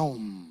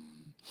realm.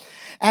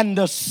 And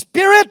the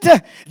spirit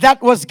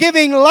that was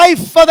giving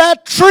life for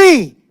that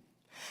tree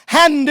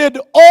handed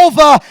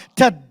over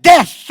to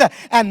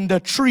death, and the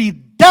tree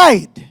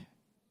died.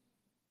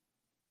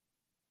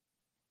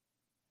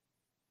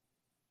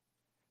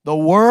 The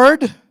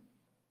Word,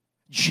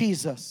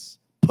 Jesus,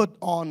 put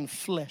on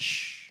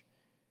flesh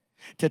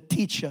to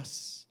teach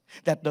us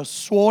that the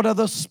sword of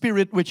the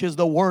Spirit, which is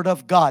the Word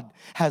of God,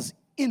 has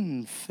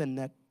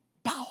infinite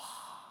power.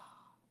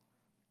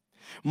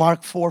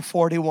 Mark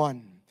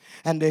 4:41.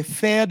 And they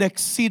fared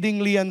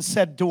exceedingly and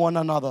said to one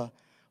another,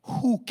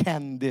 who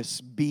can this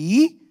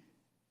be?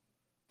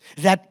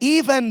 That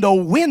even the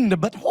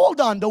wind, but hold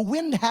on, the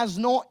wind has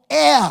no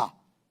air.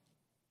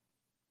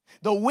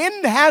 The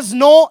wind has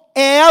no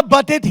air,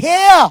 but it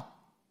hears.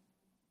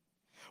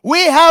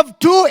 We have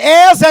 2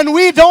 ears and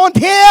we don't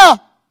hear.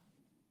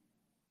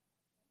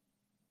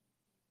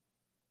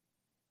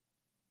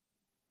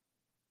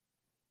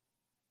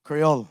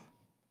 Creole,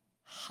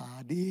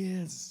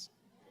 Hades.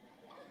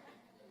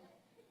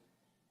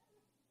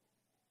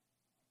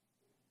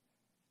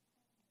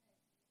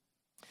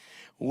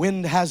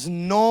 Wind has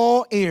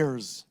no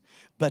ears,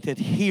 but it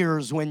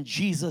hears when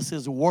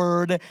Jesus'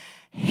 word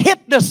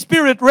hit the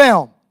spirit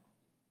realm.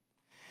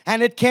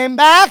 And it came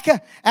back,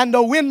 and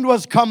the wind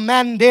was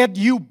commanded,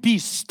 you be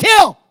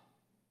still.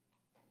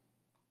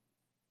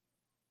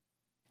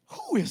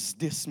 Who is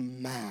this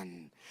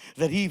man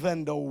that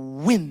even the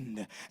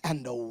wind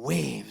and the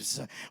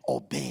waves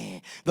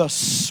obey? The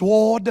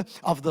sword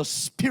of the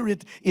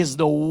Spirit is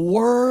the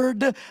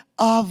word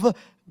of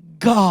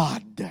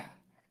God.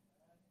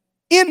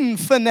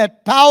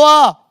 Infinite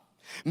power.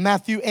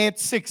 Matthew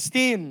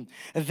 8:16.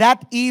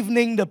 That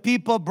evening the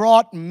people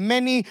brought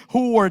many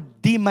who were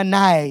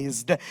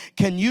demonized.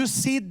 Can you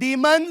see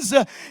demons?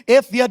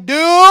 If you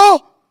do,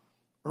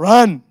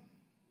 run.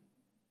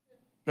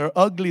 They're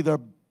ugly, they're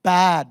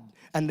bad,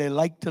 and they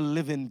like to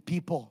live in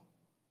people.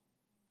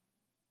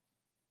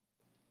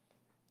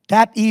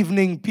 That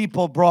evening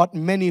people brought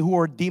many who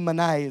were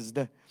demonized,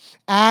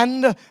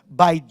 and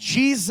by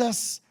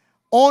Jesus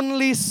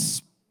only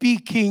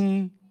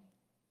speaking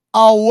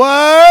a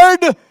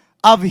word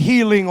of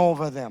healing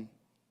over them.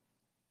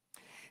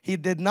 He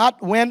did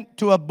not went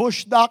to a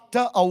bush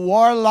doctor, a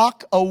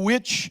warlock, a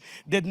witch.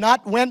 Did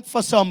not went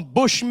for some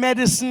bush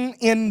medicine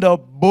in the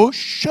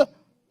bush.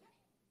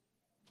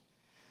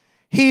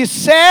 He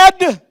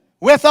said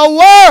with a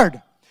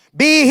word,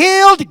 be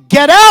healed,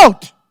 get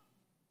out.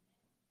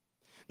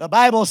 The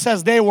Bible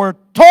says they were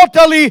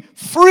totally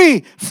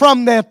free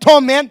from their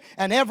torment,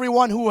 and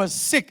everyone who was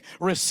sick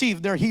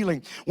received their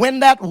healing. When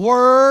that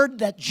word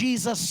that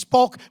Jesus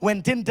spoke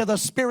went into the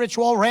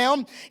spiritual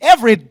realm,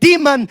 every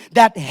demon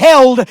that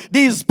held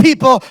these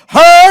people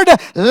heard,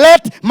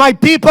 let my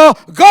people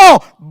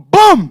go.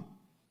 Boom!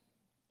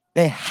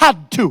 They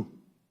had to.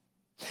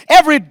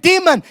 Every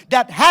demon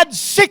that had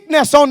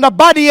sickness on the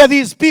body of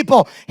these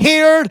people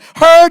heard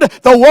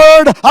the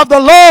word of the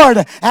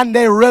Lord, and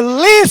they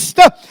released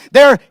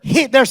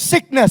their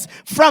sickness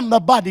from the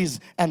bodies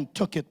and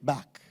took it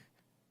back.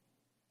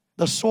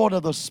 The sword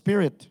of the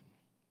Spirit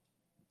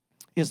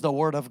is the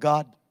word of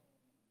God.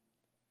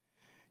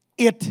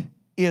 It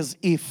is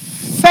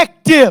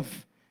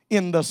effective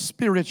in the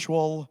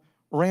spiritual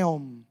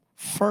realm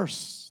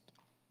first.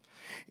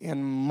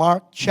 In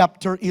Mark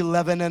chapter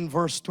 11 and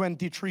verse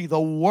 23,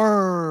 the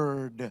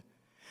Word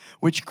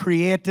which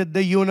created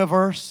the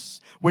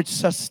universe, which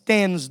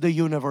sustains the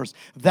universe,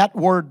 that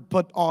Word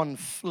put on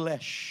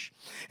flesh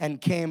and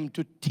came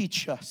to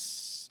teach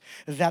us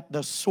that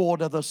the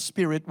sword of the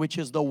Spirit, which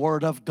is the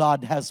Word of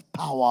God, has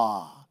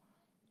power.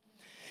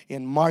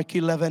 In Mark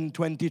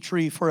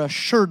 11:23, for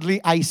assuredly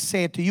I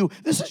say to you,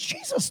 this is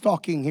Jesus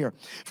talking here,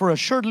 for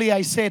assuredly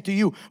I say to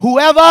you,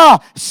 whoever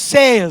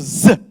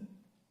says,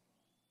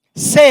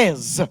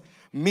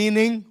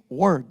 meaning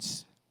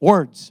words,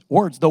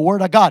 the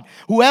word of God.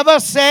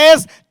 Whoever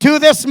says to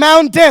this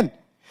mountain,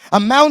 a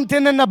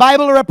mountain in the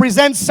Bible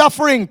represents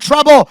suffering,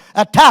 trouble,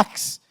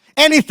 attacks,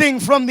 anything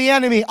from the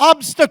enemy,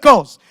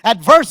 obstacles,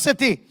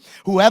 adversity.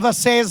 Whoever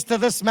says to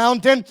this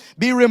mountain,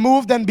 be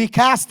removed and be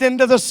cast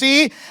into the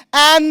sea,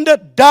 and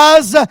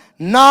does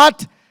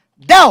not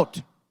doubt.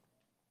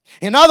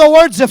 In other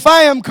words, if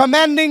I am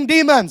commanding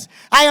demons,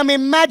 I am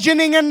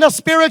imagining in the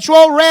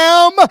spiritual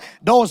realm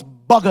those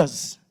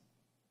buggers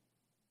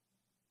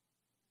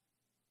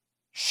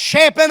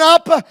shaping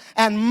up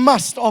and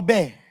must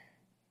obey.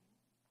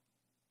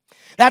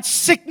 That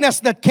sickness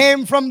that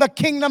came from the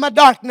kingdom of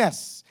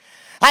darkness,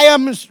 I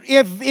am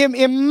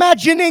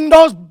imagining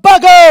those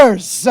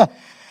buggers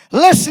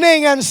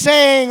listening and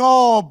saying,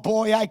 oh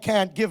boy, I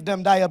can't give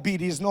them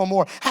diabetes no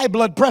more, high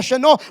blood pressure,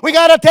 no, we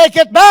got to take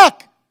it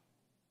back.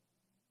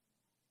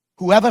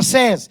 Whoever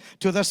says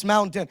to this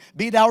mountain,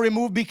 be thou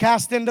removed, be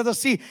cast into the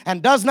sea,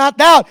 and does not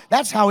doubt.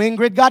 That's how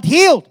Ingrid got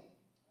healed.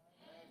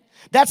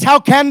 That's how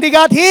Candy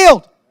got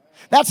healed.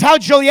 That's how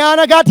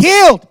Juliana got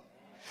healed.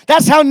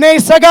 That's how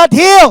Nasa got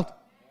healed.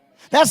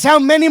 That's how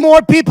many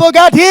more people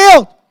got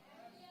healed.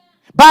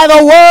 By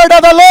the word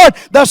of the Lord,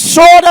 the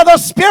sword of the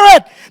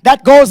Spirit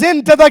that goes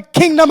into the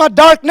kingdom of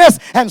darkness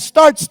and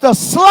starts to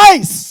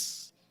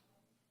slice.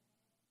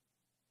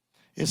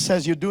 It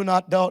says you do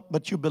not doubt,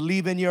 but you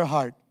believe in your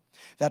heart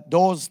that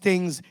those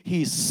things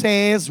he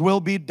says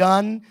will be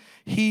done.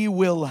 He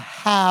will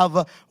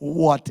have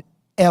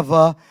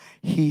whatever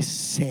he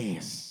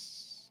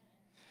says.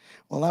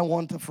 Well, I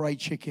want a fried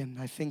chicken.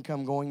 I think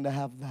I'm going to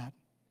have that.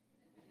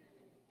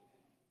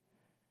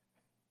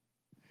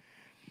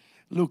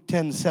 Luke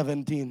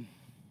 10:17.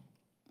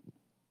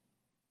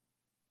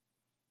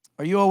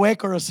 Are you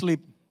awake or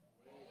asleep?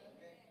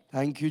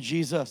 Thank you,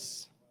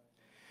 Jesus.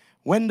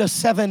 When the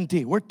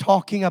 70, we're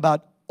talking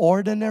about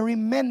ordinary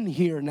men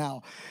here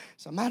now.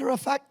 As a matter of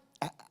fact,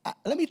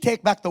 let me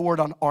take back the word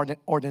on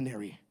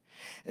ordinary.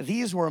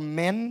 These were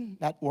men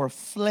that were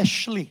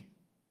fleshly.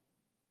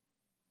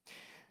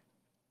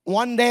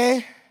 One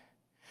day,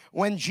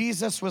 when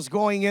Jesus was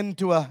going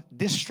into a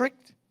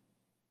district,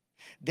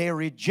 They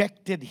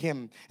rejected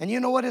him. And you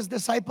know what his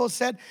disciples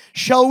said?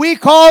 Shall we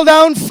call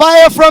down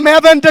fire from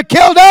heaven to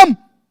kill them?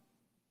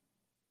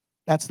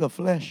 That's the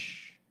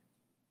flesh.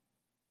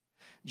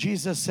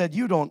 Jesus said,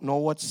 you don't know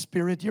what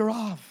spirit you're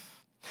of.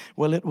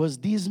 Well, it was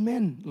these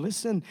men.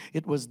 Listen,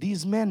 it was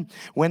these men.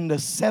 When the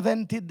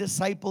 70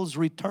 disciples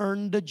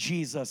returned to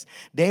Jesus,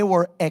 they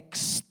were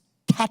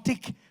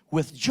ecstatic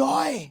with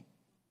joy.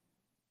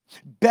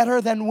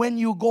 Better than when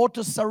you go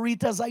to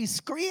Sarita's ice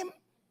cream.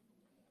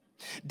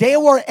 They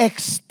were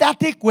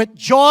ecstatic with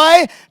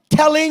joy,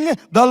 telling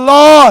the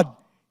Lord,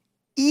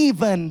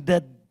 even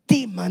the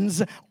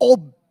demons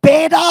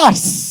obeyed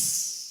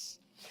us.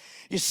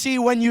 You see,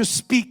 when you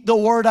speak the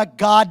word of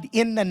God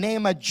in the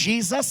name of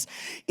Jesus,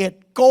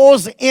 it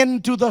goes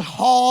into the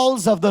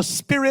halls of the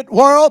spirit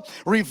world,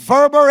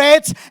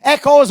 reverberates,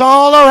 echoes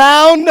all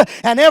around,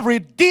 and every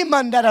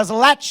demon that has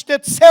latched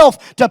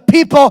itself to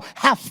people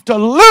have to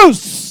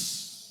loose.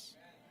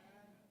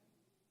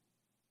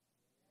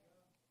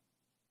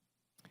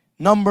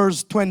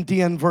 Numbers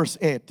 20 and verse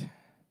 8.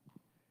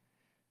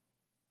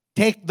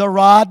 Take the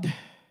rod,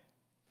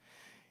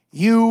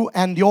 you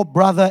and your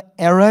brother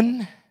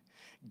Aaron,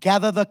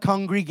 gather the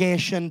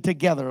congregation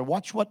together.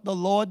 Watch what the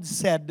Lord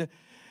said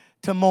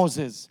to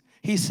Moses.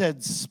 He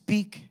said,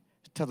 speak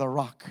to the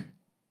rock.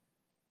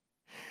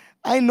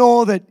 I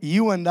know that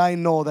you and I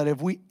know that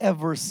if we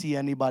ever see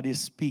anybody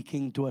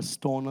speaking to a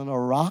stone and a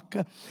rock,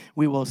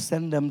 we will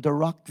send them to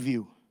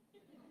Rockview.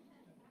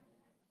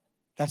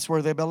 That's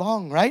where they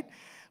belong, right?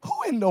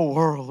 Who in the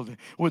world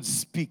would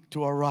speak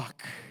to a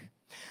rock?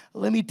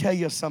 Let me tell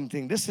you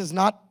something. This is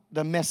not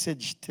the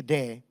message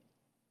today.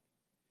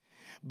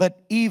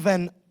 But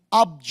even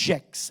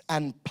objects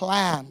and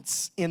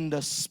plants in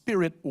the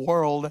spirit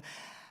world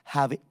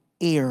have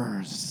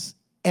ears.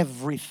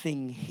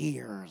 Everything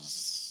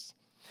hears.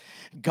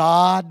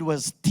 God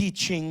was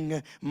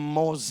teaching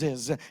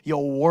Moses,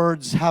 your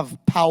words have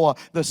power.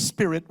 The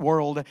spirit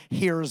world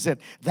hears it.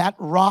 That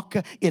rock,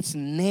 its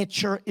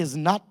nature is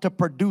not to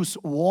produce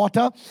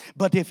water,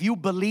 but if you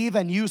believe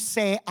and you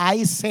say,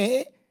 I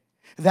say,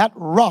 that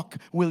rock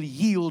will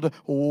yield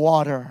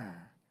water.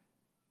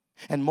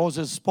 And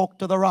Moses spoke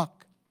to the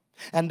rock.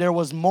 And there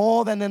was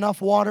more than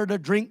enough water to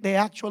drink. They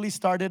actually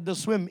started to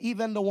swim.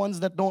 Even the ones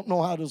that don't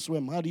know how to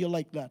swim. How do you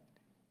like that?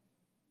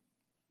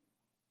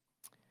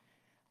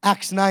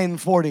 Acts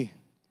 9:40.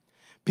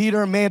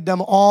 Peter made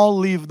them all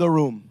leave the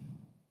room.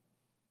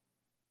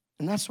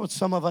 And that's what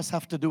some of us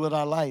have to do with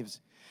our lives.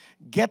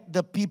 Get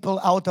the people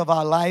out of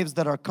our lives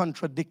that are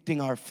contradicting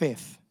our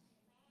faith.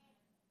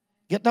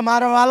 Get them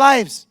out of our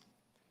lives.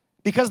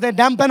 Because they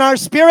dampen our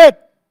spirit.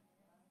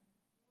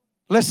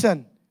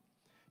 Listen.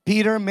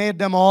 Peter made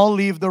them all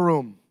leave the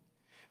room.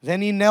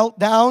 Then he knelt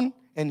down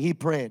and he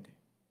prayed.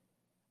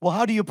 Well,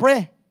 how do you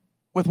pray?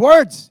 With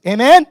words.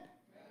 Amen?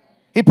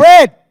 He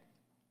prayed.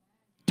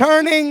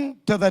 Turning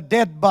to the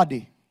dead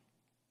body.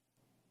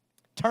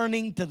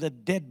 Turning to the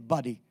dead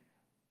body.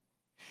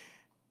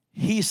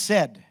 He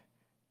said,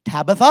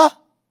 Tabitha?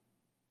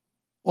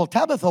 Well,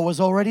 Tabitha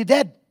was already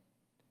dead.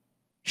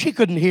 She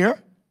couldn't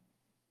hear.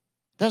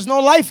 There's no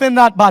life in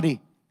that body.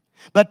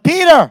 But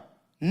Peter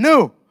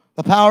knew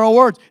the power of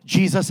words.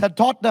 Jesus had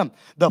taught them.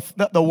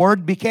 The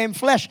word became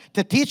flesh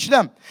to teach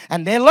them.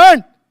 And they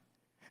learned.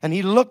 And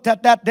he looked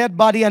at that dead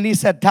body and he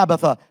said,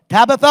 Tabitha,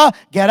 Tabitha,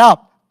 get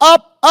up.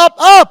 Up, up,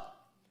 up.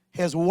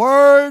 His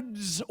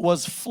words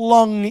was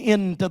flung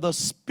into the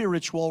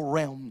spiritual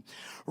realm.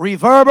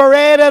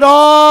 Reverberated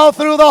all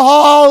through the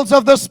halls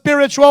of the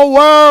spiritual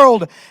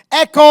world.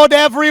 Echoed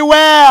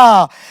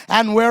everywhere.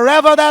 And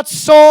wherever that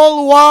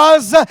soul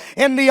was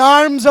in the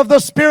arms of the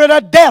spirit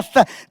of death,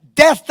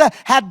 death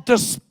had to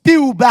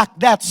spew back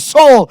that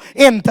soul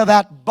into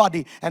that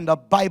body. And the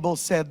Bible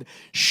said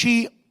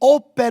she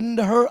opened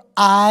her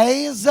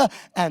eyes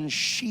and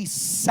she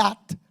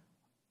sat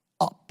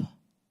up.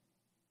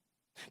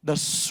 The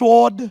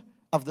sword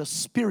of the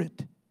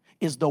Spirit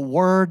is the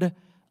Word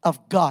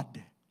of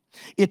God.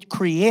 It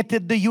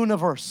created the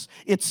universe.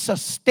 It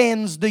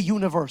sustains the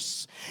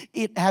universe.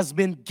 It has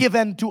been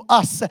given to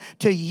us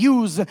to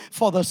use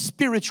for the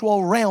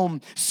spiritual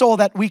realm so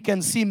that we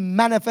can see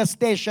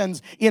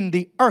manifestations in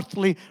the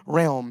earthly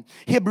realm.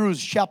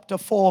 Hebrews chapter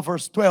 4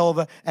 verse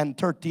 12 and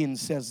 13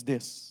 says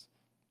this.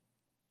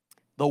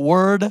 The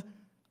Word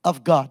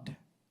of God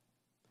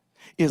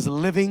is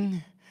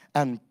living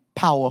and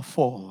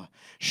powerful,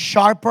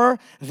 sharper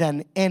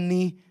than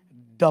any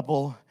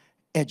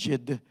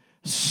double-edged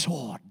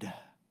sword.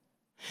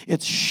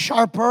 It's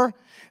sharper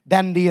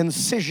than the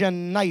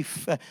incision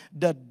knife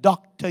the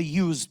doctor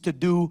used to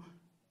do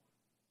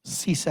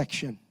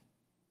C-section.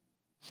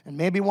 And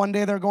maybe one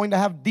day they're going to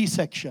have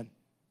D-section.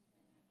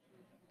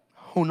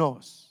 Who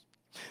knows?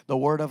 The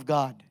Word of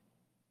God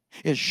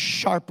is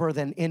sharper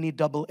than any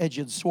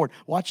double-edged sword.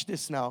 Watch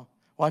this now.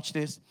 Watch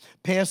this.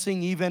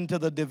 Piercing even to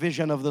the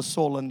division of the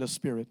soul and the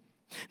spirit.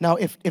 Now,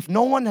 if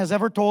no one has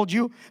ever told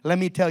you, let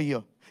me tell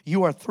you,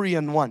 you are 3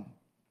 in 1.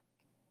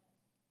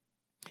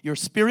 Your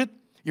spirit,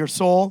 your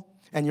soul,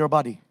 and your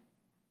body.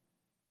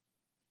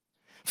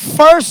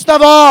 First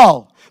of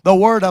all, the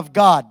Word of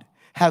God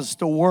has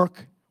to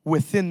work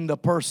within the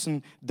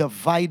person,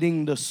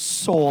 dividing the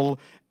soul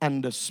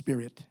and the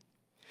spirit.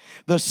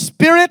 The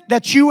spirit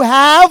that you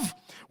have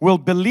will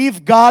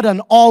believe God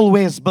and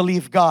always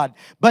believe God,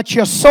 but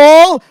your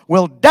soul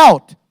will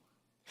doubt.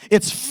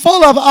 It's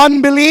full of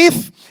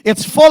unbelief,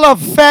 it's full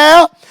of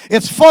fear,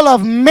 it's full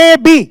of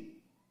maybe.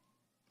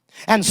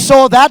 And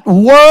so that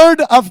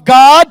word of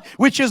God,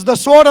 which is the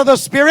sword of the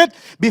Spirit,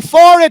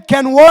 before it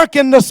can work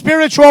in the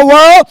spiritual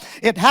world,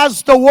 it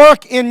has to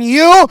work in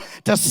you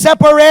to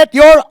separate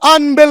your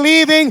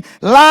unbelieving,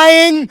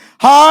 lying,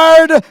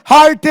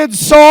 hard-hearted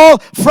soul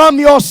from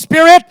your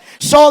spirit,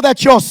 so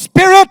that your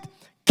spirit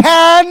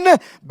can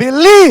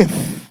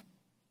believe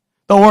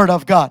the word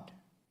of God.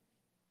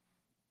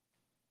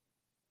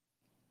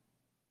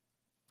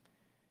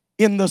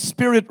 In the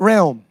spirit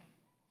realm,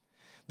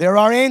 there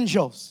are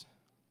angels.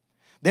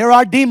 There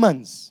are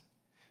demons.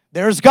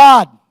 There's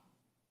God.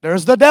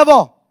 There's the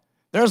devil.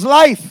 There's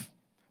life.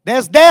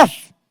 There's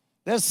death.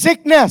 There's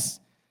sickness.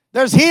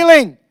 There's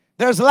healing.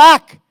 There's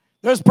lack.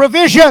 There's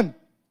provision.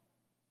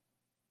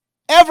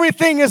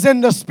 Everything is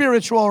in the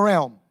spiritual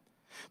realm.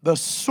 The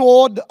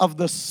sword of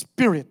the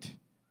Spirit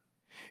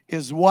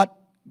is what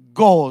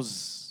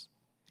goes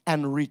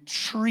and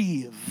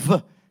retrieve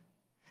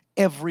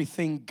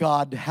everything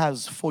God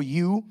has for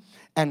you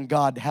and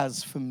God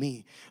has for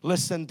me.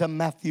 Listen to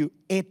Matthew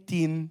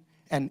 18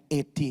 and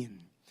 18.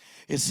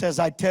 It says,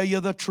 I tell you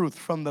the truth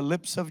from the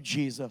lips of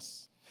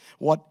Jesus.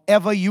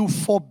 Whatever you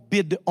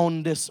forbid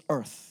on this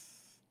earth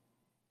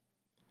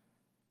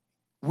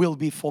will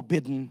be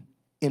forbidden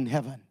in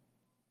heaven.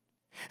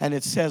 And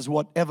it says,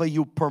 whatever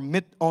you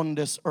permit on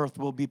this earth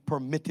will be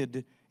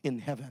permitted in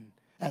heaven.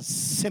 As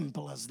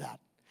simple as that.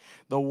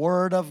 The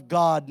Word of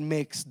God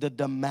makes the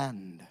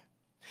demand.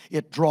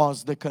 It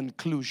draws the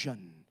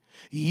conclusion.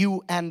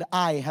 You and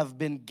I have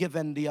been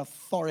given the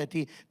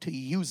authority to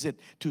use it,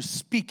 to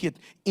speak it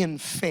in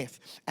faith.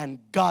 And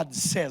God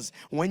says,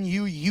 when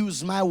you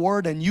use my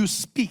word and you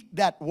speak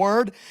that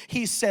word,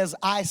 He says,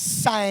 I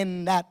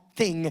sign that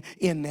thing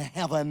in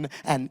heaven,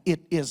 and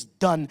it is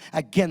done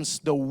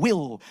against the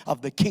will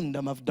of the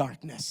kingdom of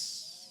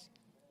darkness.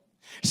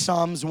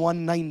 Psalms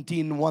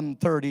 119,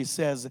 130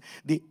 says,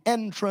 the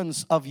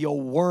entrance of your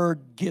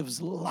word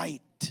gives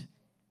light.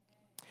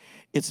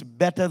 It's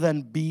better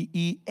than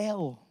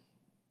BEL.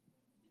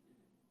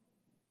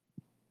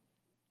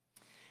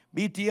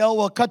 BTL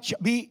will cut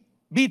you,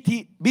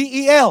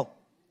 BEL.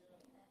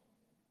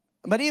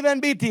 But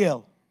even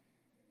BTL.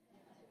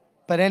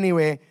 But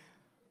anyway,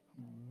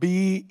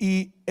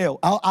 BEL.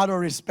 Out of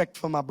respect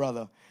for my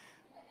brother.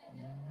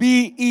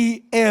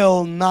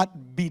 BEL, not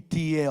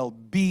BTL.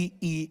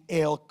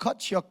 BEL.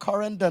 Cuts your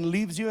current and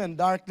leaves you in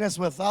darkness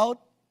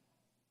without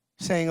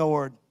saying a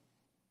word.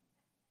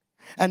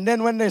 And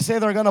then when they say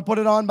they're going to put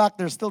it on back,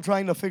 they're still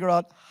trying to figure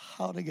out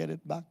how to get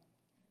it back.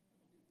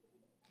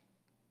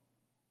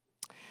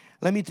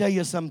 Let me tell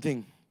you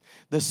something.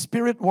 The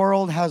spirit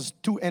world has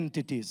two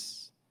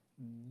entities,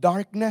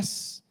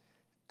 darkness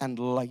and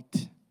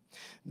light.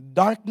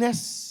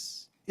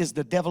 Darkness is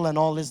the devil and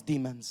all his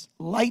demons.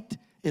 Light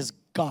is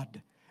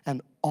God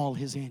and all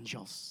his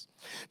angels.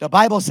 The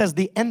Bible says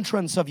the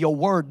entrance of your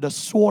word, the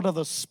sword of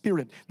the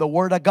Spirit, the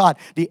word of God,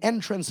 the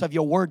entrance of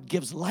your word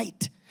gives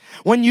light.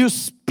 When you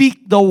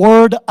speak the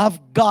word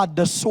of God,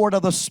 the sword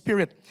of the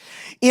Spirit,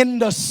 in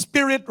the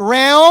spirit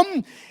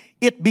realm,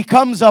 it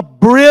becomes a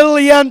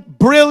brilliant,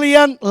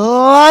 brilliant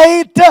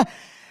light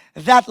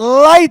that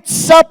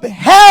lights up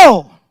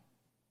hell.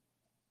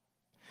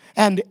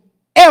 And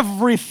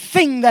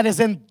everything that is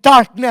in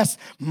darkness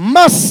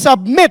must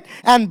submit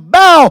and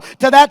bow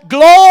to that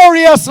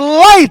glorious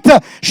light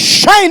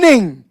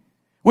shining,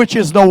 which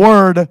is the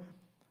word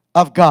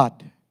of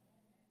God.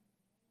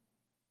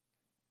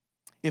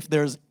 If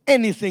there's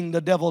anything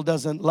the devil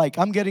doesn't like,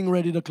 I'm getting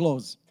ready to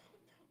close.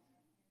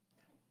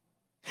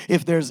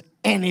 If there's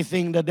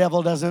anything the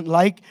devil doesn't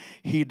like,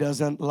 he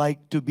doesn't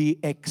like to be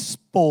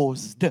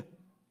exposed.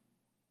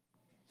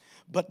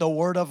 But the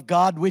word of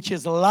God, which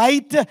is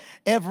light,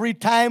 every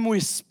time we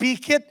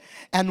speak it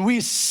and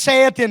we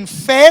say it in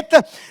faith,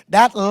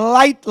 that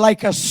light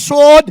like a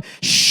sword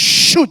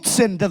shoots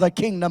into the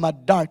kingdom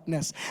of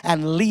darkness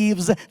and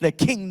leaves the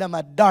kingdom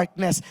of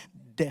darkness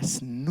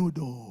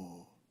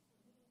desnudo.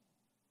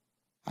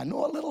 I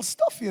know a little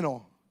stuff, you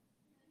know.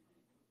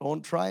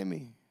 Don't try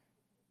me.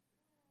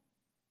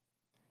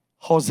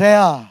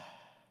 Hosea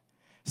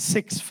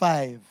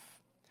 6:5.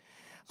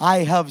 I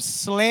have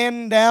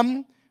slain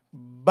them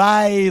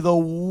by the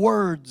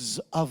words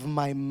of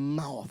my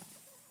mouth.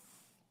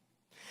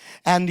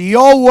 And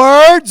your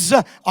words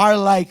are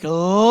like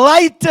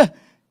light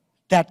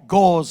that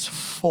goes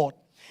forth.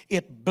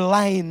 It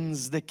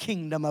blinds the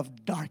kingdom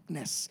of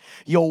darkness.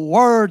 Your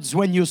words,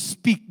 when you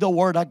speak the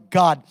word of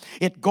God,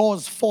 it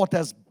goes forth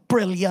as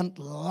brilliant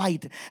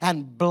light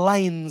and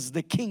blinds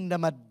the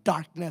kingdom of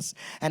darkness,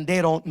 and they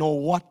don't know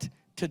what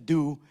to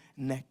do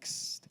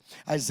next.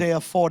 Isaiah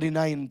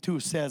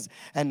 49:2 says,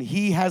 and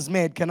he has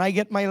made, can I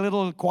get my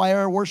little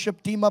choir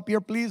worship team up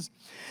here, please?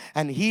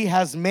 And he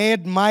has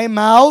made my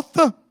mouth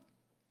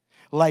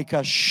like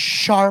a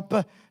sharp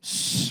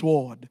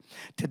sword.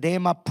 Today,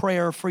 my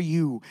prayer for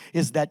you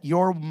is that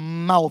your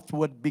mouth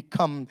would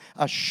become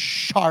a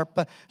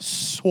sharp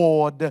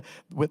sword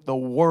with the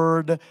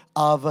word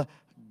of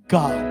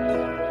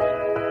God.